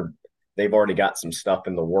 I'm sure they've already got some stuff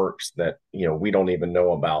in the works that, we don't even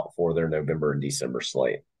know about for their November and December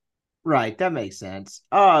slate. Right, that makes sense.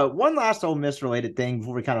 One last Ole Miss related thing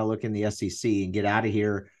before we kind of look in the SEC and get out of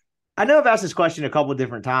here. I know I've asked this question a couple of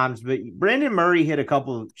different times, but Brandon Murray hit a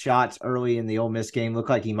couple of shots early in the Ole Miss game. Looked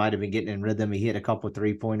like he might have been getting in rhythm. He hit a couple of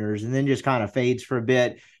 3-pointers and then just kind of fades for a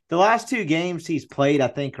bit. The last 2 games he's played, I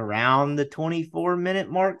think, around the 24-minute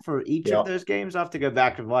mark for each of those games. I'll have to go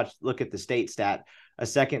back and look at the state stat a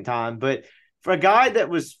second time. But for a guy that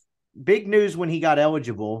was big news when he got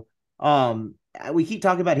eligible, we keep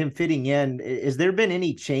talking about him fitting in. Has there been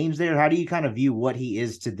any change there? How do you kind of view what he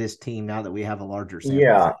is to this team now that we have a larger sample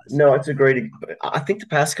size? No, it's I think the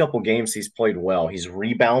past couple games he's played well. He's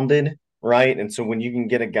rebounded, right? And so when you can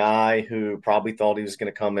get a guy who probably thought he was going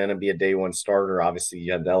to come in and be a day one starter, obviously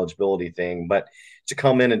you have the eligibility thing, but to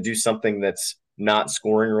come in and do something that's not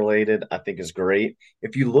scoring related, I think is great.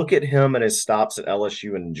 If you look at him and his stops at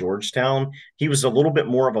LSU and Georgetown, he was a little bit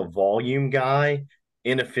more of a volume guy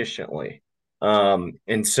inefficiently.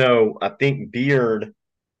 And so I think Beard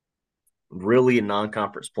really in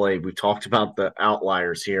non-conference play, we've talked about the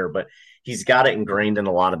outliers here, but he's got it ingrained in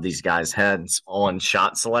a lot of these guys' heads on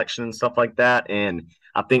shot selection and stuff like that. And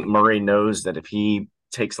I think Murray knows that if he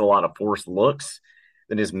takes a lot of forced looks,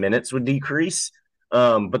 then his minutes would decrease.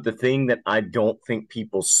 But the thing that I don't think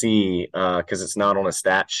people see, because it's not on a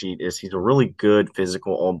stat sheet, is he's a really good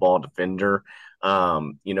physical on-ball defender.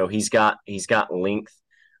 He's got length.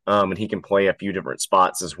 And he can play a few different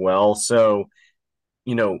spots as well. So,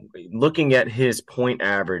 looking at his point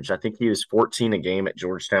average, I think he was 14 a game at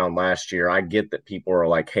Georgetown last year. I get that people are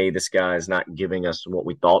like, hey, this guy is not giving us what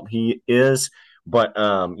we thought he is. But,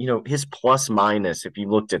 his plus minus, if you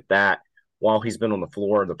looked at that while he's been on the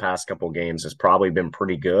floor the past couple of games, has probably been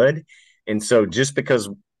pretty good. And so just because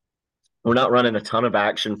we're not running a ton of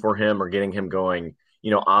action for him or getting him going,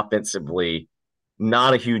 offensively,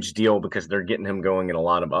 not a huge deal because they're getting him going in a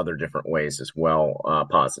lot of other different ways as well,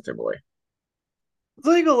 positively.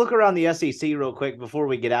 Let's take a look around the SEC real quick before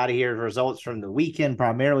we get out of here. Results from the weekend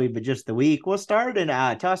primarily, but just the week. We'll start in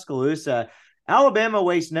Tuscaloosa. Alabama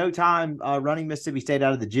wastes no time running Mississippi State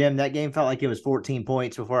out of the gym. That game felt like it was 14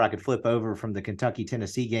 points before I could flip over from the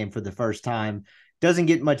Kentucky-Tennessee game for the first time. Doesn't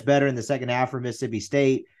get much better in the second half for Mississippi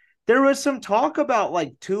State. There was some talk about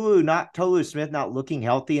like Tolu Smith not looking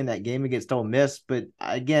healthy in that game against Ole Miss, but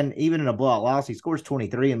again, even in a blowout loss, he scores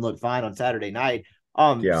 23 and looked fine on Saturday night.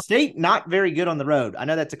 State not very good on the road. I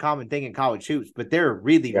know that's a common thing in college hoops, but they're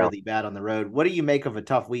really, really bad on the road. What do you make of a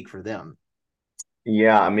tough week for them?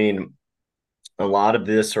 Yeah, I mean, a lot of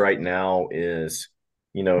this right now is,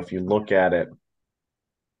 if you look at it,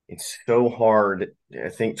 it's so hard. I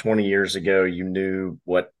think 20 years ago, you knew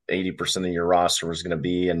what 80% of your roster was going to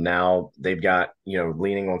be. And now they've got,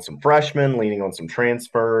 leaning on some freshmen, leaning on some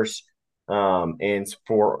transfers. And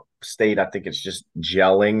for State, I think it's just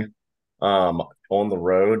gelling on the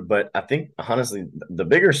road. But I think, honestly, the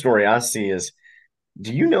bigger story I see is,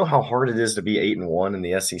 do you know how hard it is to be 8-1 in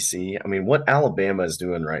the SEC? I mean, what Alabama is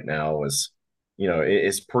doing right now is,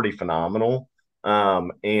 it's pretty phenomenal.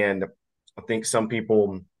 And I think some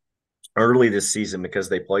people early this season, because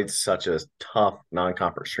they played such a tough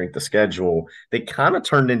non-conference strength of schedule, they kind of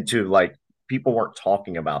turned into like people weren't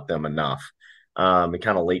talking about them enough in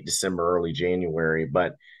kind of late December, early January,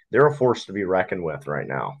 but they're a force to be reckoned with right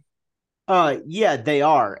now. Yeah, they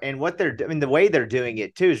are. And the way they're doing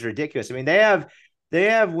it too is ridiculous. I mean, they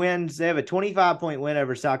have wins. They have a 25-point win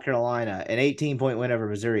over South Carolina, an 18-point win over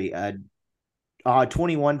Missouri,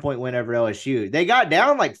 21-point win over LSU. They got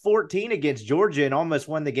down like 14 against Georgia and almost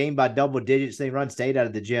won the game by double digits. They run State out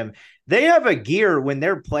of the gym. They have a gear when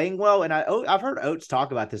they're playing well, and I've heard Oates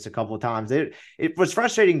talk about this a couple of times. It was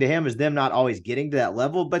frustrating to him as them not always getting to that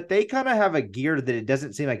level, but they kind of have a gear that it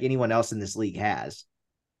doesn't seem like anyone else in this league has.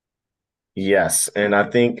 Yes, and I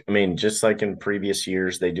think, I mean, just like in previous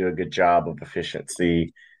years, they do a good job of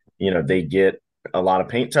efficiency. They get a lot of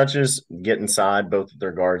paint touches, get inside both of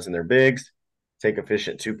their guards and their bigs, take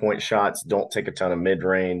efficient 2-point shots, don't take a ton of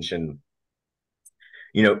mid-range. And,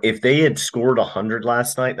 if they had scored 100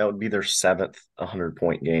 last night, that would be their 7th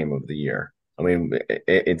 100-point game of the year. I mean,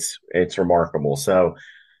 it's remarkable. So,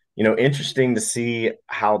 interesting to see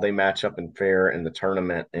how they match up and fare in the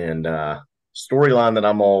tournament. And storyline that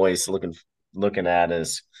I'm always looking at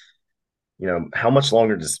is, how much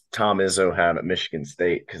longer does Tom Izzo have at Michigan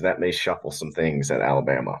State? Because that may shuffle some things at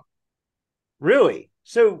Alabama. Really?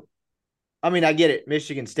 So, I mean, I get it,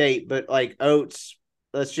 Michigan State, but like Oates,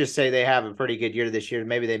 let's just say they have a pretty good year this year.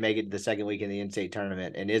 Maybe they make it to the second week in the in-state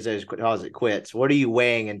tournament, and Izzo's calls it quits. What are you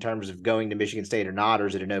weighing in terms of going to Michigan State or not, or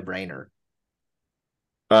is it a no-brainer?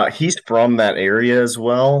 He's from that area as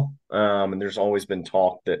well, and there's always been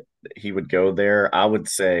talk that he would go there. I would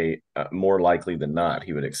say more likely than not,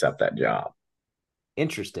 he would accept that job.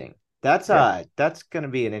 Interesting. That's Yeah. that's going to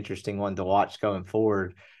be an interesting one to watch going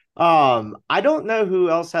forward. I don't know who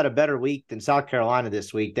else had a better week than South Carolina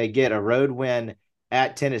this week. They get a road win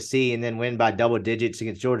at Tennessee and then win by double digits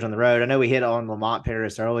against Georgia on the road. I know we hit on Lamont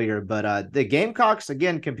Paris earlier, but the Gamecocks,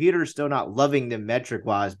 again, computers still not loving them metric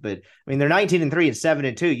wise, but I mean, they're 19-3 and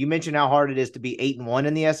 7-2. You mentioned how hard it is to be 8-1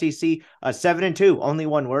 in the SEC. 7-2, only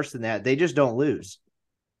one worse than that. They just don't lose.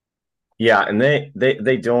 Yeah, and they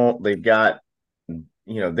don't. They've got a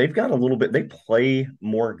little bit. They play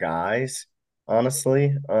more guys,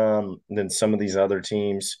 honestly, than some of these other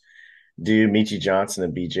teams do. Michi Johnson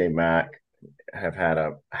and BJ Mack have had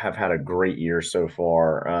a great year so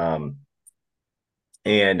far.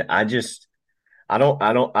 And I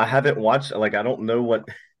haven't watched, like, I don't know what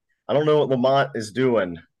Lamont is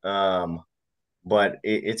doing. But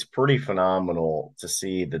it's pretty phenomenal to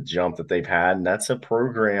see the jump that they've had. And that's a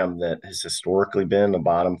program that has historically been a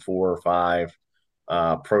bottom 4 or 5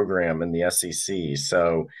 program in the SEC.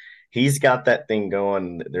 So he's got that thing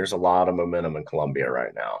going. There's a lot of momentum in Columbia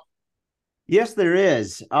right now. Yes, there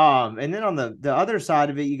is. And then on the other side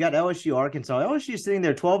of it, you got LSU, Arkansas. LSU is sitting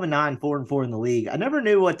there 12-9, 4-4 in the league. I never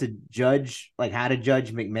knew what to judge, like how to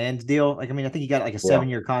judge McMahon's deal. Like, I mean, I think he got like a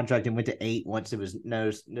 7-year contract and went to 8 once it was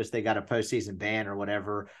noticed they got a postseason ban or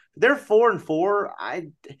whatever. They're 4-4. I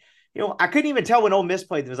couldn't even tell when Ole Miss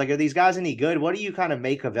played. It was like, are these guys any good? What do you kind of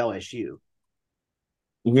make of LSU?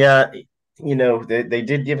 Yeah, they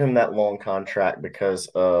did give him that long contract because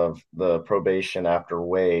of the probation after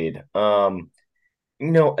Wade.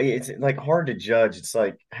 It's like hard to judge. It's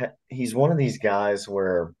like he's one of these guys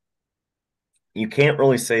where you can't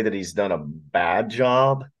really say that he's done a bad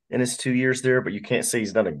job in his 2 years there, but you can't say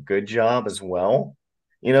he's done a good job as well.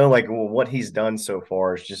 Like what he's done so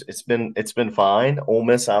far is just it's been fine. Ole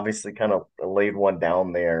Miss obviously kind of laid one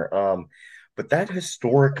down there. But that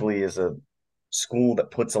historically is a school that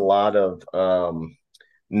puts a lot of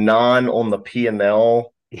non on the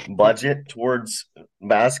P&L budget towards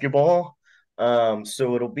basketball.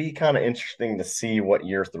 So it'll be kind of interesting to see what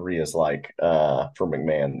year 3 is like for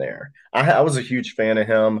McMahon there. I was a huge fan of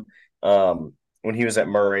him when he was at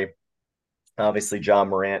Murray. Obviously, John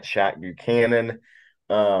Morant, Shaq Buchanan.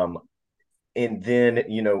 And then,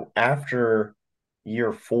 after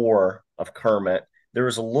year 4 of Kermit, there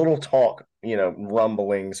was a little talk,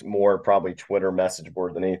 rumblings, more probably Twitter message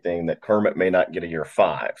board than anything, that Kermit may not get a year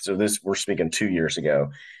 5. So we're speaking 2 years ago.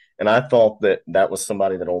 And I thought that was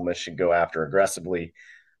somebody that Ole Miss should go after aggressively.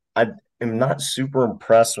 I am not super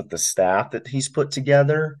impressed with the staff that he's put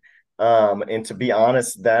together. And to be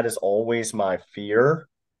honest, that is always my fear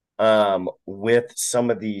with some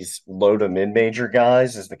of these low to mid-major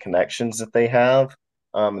guys, is the connections that they have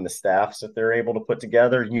and the staffs that they're able to put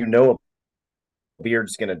together.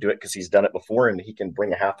 Beard's going to do it because he's done it before and he can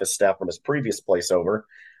bring a half his staff from his previous place over.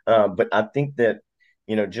 But I think that,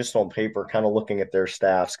 just on paper, kind of looking at their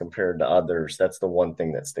staffs compared to others, that's the one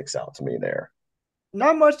thing that sticks out to me there.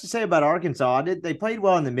 Not much to say about Arkansas. They played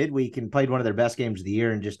well in the midweek and played one of their best games of the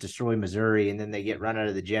year and just destroy Missouri. And then they get run out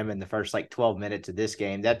of the gym in the first 12 minutes of this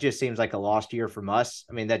game. That just seems like a lost year from us.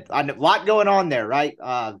 I mean, that a lot going on there, right?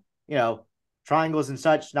 Triangles and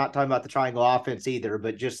such, not talking about the triangle offense either,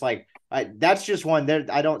 but just that's just one there.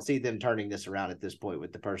 I don't see them turning this around at this point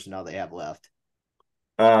with the personnel they have left.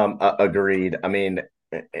 Agreed. I mean,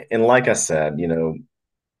 and like I said,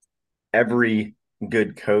 every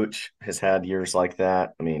good coach has had years like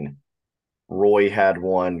that. I mean, Roy had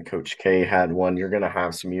one, Coach K had one. You're going to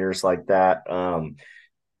have some years like that.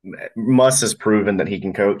 Muss has proven that he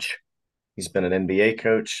can coach. He's been an NBA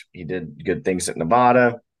coach. He did good things at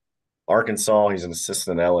Nevada, Arkansas. He's an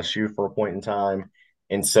assistant at LSU for a point in time.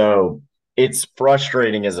 And so it's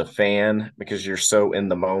frustrating as a fan because you're so in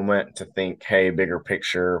the moment to think, hey, bigger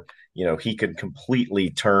picture, he could completely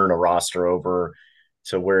turn a roster over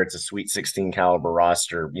to where it's a Sweet 16 caliber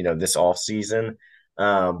roster, this off season.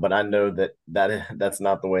 But I know that's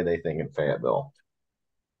not the way they think in Fayetteville.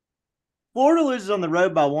 Florida loses on the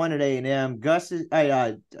road by 1 at A&M. Gus is,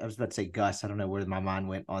 I was about to say Gus. I don't know where my mind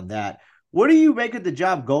went on that. What do you make of the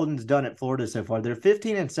job Golden's done at Florida so far? They're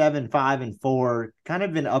 15-7, 5-4, kind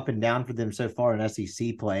of been up and down for them so far in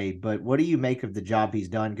SEC play. But what do you make of the job he's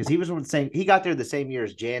done? Because he got there the same year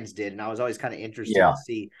as Jans did, and I was always kind of interested to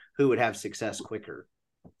see who would have success quicker.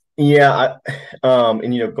 Yeah,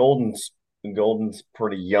 and Golden's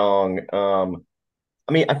pretty young.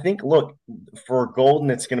 I mean, I think, look, for Golden,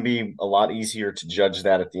 it's going to be a lot easier to judge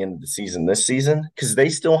that at the end of the season this season because they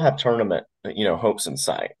still have tournament, hopes in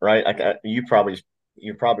sight, right? You probably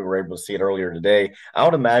were able to see it earlier today. I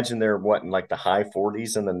would imagine they're in like the high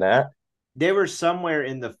 40s in the net. They were somewhere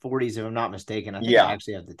in the 40s, if I'm not mistaken. I think I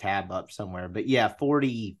actually have the tab up somewhere, but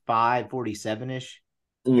 45, 47-ish.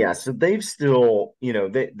 Yeah, so they've still,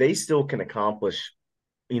 they still can accomplish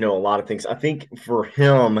a lot of things. I think for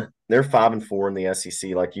him, they're 5-4 in the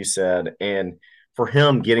SEC, like you said, and for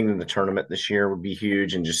him getting to the tournament this year would be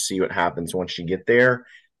huge, and just see what happens once you get there.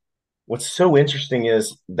 What's so interesting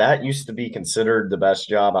is that used to be considered the best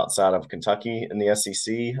job outside of Kentucky in the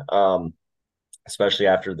SEC, especially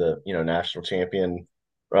after the national champion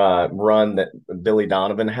run that Billy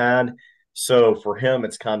Donovan had. So for him,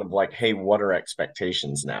 it's kind of like, hey, what are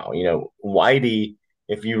expectations now? Whitey.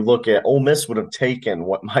 If you look at Ole Miss would have taken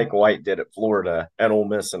what Mike White did at Florida at Ole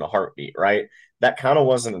Miss in a heartbeat, right? That kind of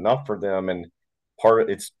wasn't enough for them. And part of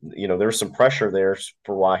it's, there's some pressure there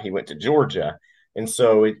for why he went to Georgia. And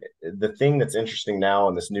so the thing that's interesting now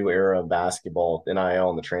in this new era of basketball, NIL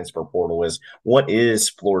and the transfer portal is what is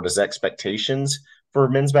Florida's expectations for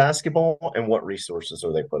men's basketball and what resources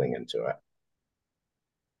are they putting into it?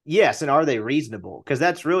 Yes, and are they reasonable? Because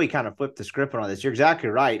that's really kind of flipped the script on this. You're exactly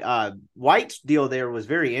right. White's deal there was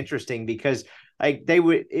very interesting because it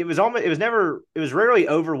was rarely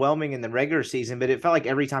overwhelming in the regular season, but it felt like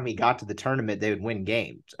every time he got to the tournament, they would win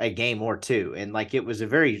a game or two. And it was a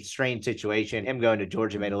very strange situation. Him going to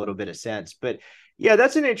Georgia made a little bit of sense. But yeah,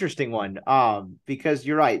 that's an interesting one. Because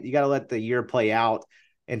you're right. You got to let the year play out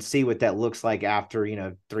and see what that looks like after,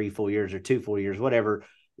 3 full years or 2 full years, whatever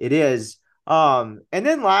it is. And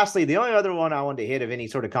then lastly, the only other one I wanted to hit of any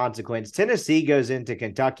sort of consequence, Tennessee goes into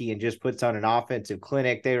Kentucky and just puts on an offensive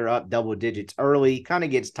clinic. They were up double digits early, kind of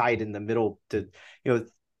gets tight in the middle to,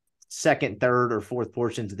 second, third, or fourth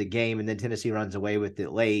portions of the game. And then Tennessee runs away with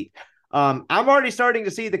it late. I'm already starting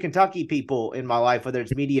to see the Kentucky people in my life, whether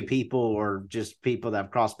it's media people or just people that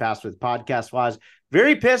I've crossed paths with podcast wise,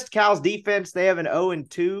 very pissed. Cal's defense. They have an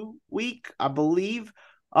 0-2 week, I believe.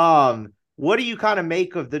 What do you kind of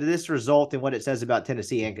make of this result and what it says about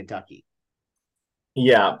Tennessee and Kentucky?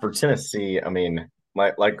 Yeah, for Tennessee, I mean,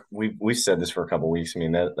 like we said this for a couple of weeks. I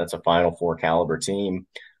mean, that's a Final Four caliber team.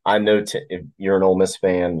 I know if you're an Ole Miss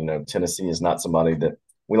fan, Tennessee is not somebody that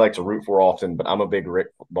we like to root for often, but I'm a big Rick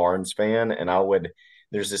Barnes fan, and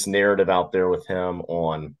there's this narrative out there with him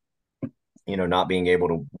on, not being able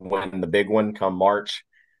to win the big one come March.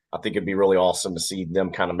 I think it'd be really awesome to see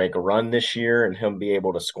them kind of make a run this year and him be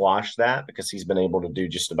able to squash that because he's been able to do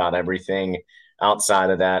just about everything outside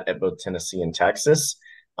of that at both Tennessee and Texas.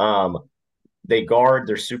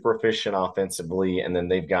 They're super efficient offensively, and then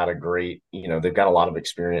they've got they've got a lot of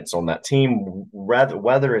experience on that team,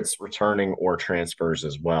 whether it's returning or transfers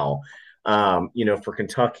as well. For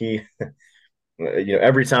Kentucky,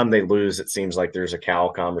 every time they lose, it seems like there's a Cal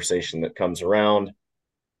conversation that comes around.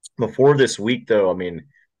 Before this week, though, I mean,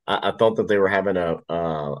 I thought that they were having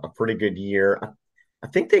a pretty good year. I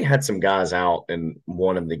think they had some guys out in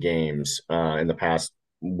one of the games in the past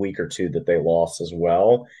week or two that they lost as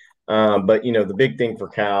well. But the big thing for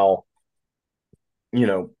Cal,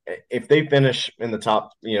 if they finish in the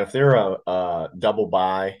top, if they're a double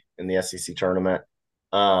bye in the SEC tournament,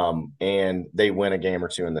 and they win a game or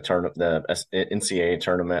two in the NCAA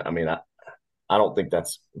tournament, I mean, I don't think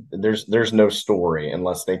there's no story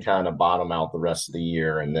unless they kind of bottom out the rest of the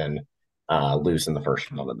year and then lose in the first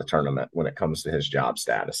round of the tournament when it comes to his job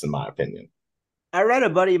status, in my opinion. I read a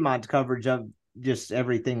buddy of mine's coverage of just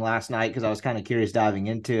everything last night because I was kind of curious diving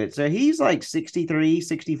into it. So he's like 63,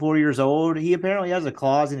 64 years old. He apparently has a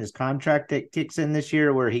clause in his contract that kicks in this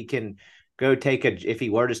year where he can go if he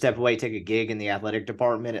were to step away, take a gig in the athletic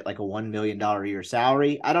department at like a $1 million a year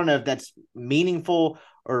salary. I don't know if that's meaningful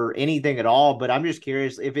or anything at all, but I'm just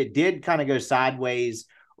curious if it did kind of go sideways,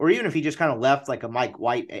 or even if he just kind of left like a Mike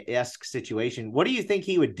White-esque situation, what do you think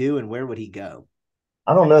he would do and where would he go?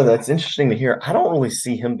 I don't know. That's interesting to hear. I don't really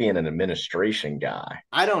see him being an administration guy.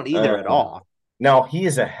 I don't either at all. Now, he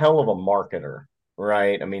is a hell of a marketer,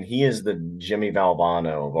 right? I mean, he is the Jimmy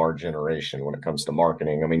Valvano of our generation when it comes to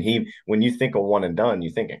marketing. I mean, when you think of one and done, you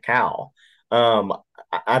think of Cal.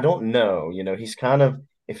 I don't know. He's kind of,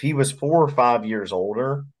 if he was 4 or 5 years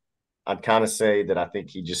older, I'd kind of say that I think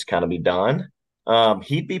he'd just kind of be done.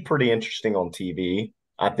 He'd be pretty interesting on TV,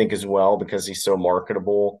 I think, as well, because he's so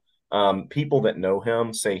marketable. People that know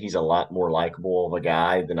him say he's a lot more likable of a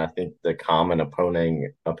guy than I think the common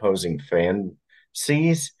opposing fan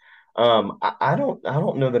sees. I don't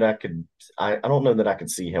know that I don't know that I could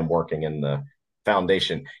see him working in the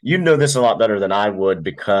foundation. You know this a lot better than I would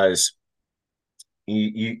because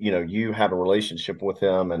you have a relationship with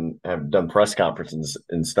him and have done press conferences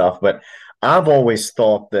and stuff. But I've always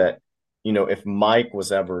thought that, if Bianco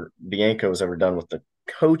was ever done with the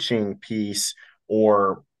coaching piece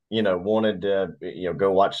or wanted to,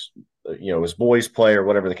 go watch, his boys play or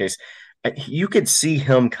whatever the case, you could see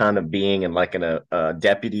him kind of being in like a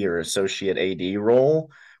deputy or associate AD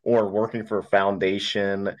role or working for a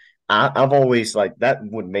foundation. I've always that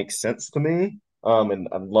would make sense to me. And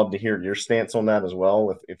I'd love to hear your stance on that as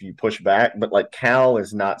well if you push back. But Cal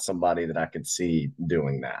is not somebody that I could see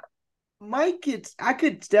doing that. Mike, I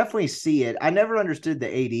could definitely see it. I never understood the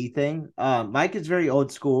AD thing. Mike is very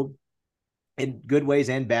old school in good ways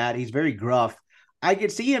and bad. He's very gruff. I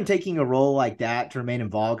could see him taking a role like that to remain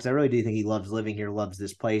involved because I really do think he loves living here, loves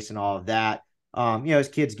this place and all of that. His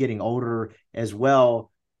kid's getting older as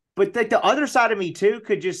well. But the other side of me too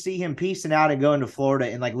could just see him piecing out and going to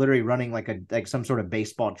Florida and literally running like some sort of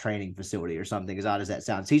baseball training facility or something, as odd as that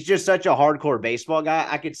sounds. He's just such a hardcore baseball guy.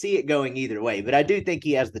 I could see it going either way, but I do think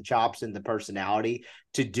he has the chops and the personality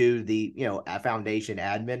to do the, foundation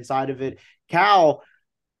admin side of it. Cal,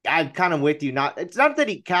 I'm kind of with you. It's not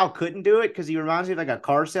that Cal couldn't do it because he reminds me of like a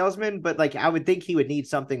car salesman, but I would think he would need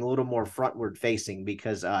something a little more frontward facing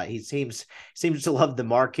because he seems to love the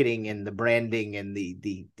marketing and the branding and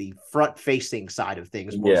the front facing side of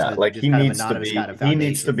things. Yeah, he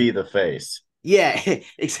needs to be the face. Yeah,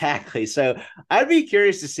 exactly. So I'd be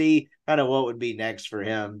curious to see kind of what would be next for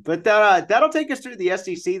him. But that'll take us through the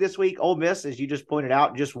SEC this week. Ole Miss, as you just pointed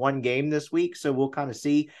out, just one game this week, so we'll kind of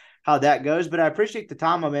see how that goes. But I appreciate the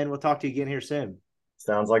time, my man. We'll talk to you again here soon.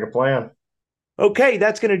 Sounds like a plan. Okay,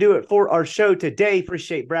 that's going to do it for our show today.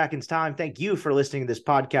 Appreciate Bracken's time. Thank you for listening to this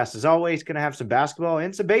podcast. As always, going to have some basketball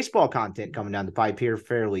and some baseball content coming down the pipe here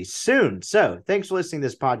fairly soon. So thanks for listening to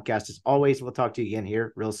this podcast. As always, we'll talk to you again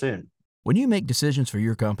here real soon. When you make decisions for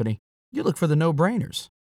your company, you look for the no-brainers.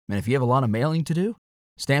 And if you have a lot of mailing to do,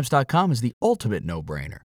 Stamps.com is the ultimate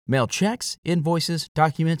no-brainer. Mail checks, invoices,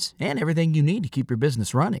 documents, and everything you need to keep your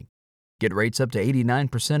business running. Get rates up to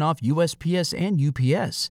 89% off USPS and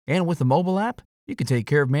UPS. And with the mobile app, you can take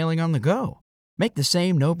care of mailing on the go. Make the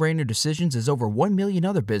same no-brainer decisions as over 1 million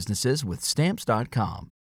other businesses with Stamps.com.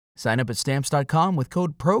 Sign up at Stamps.com with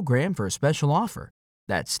code PROGRAM for a special offer.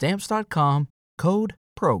 That's Stamps.com, code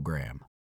PROGRAM.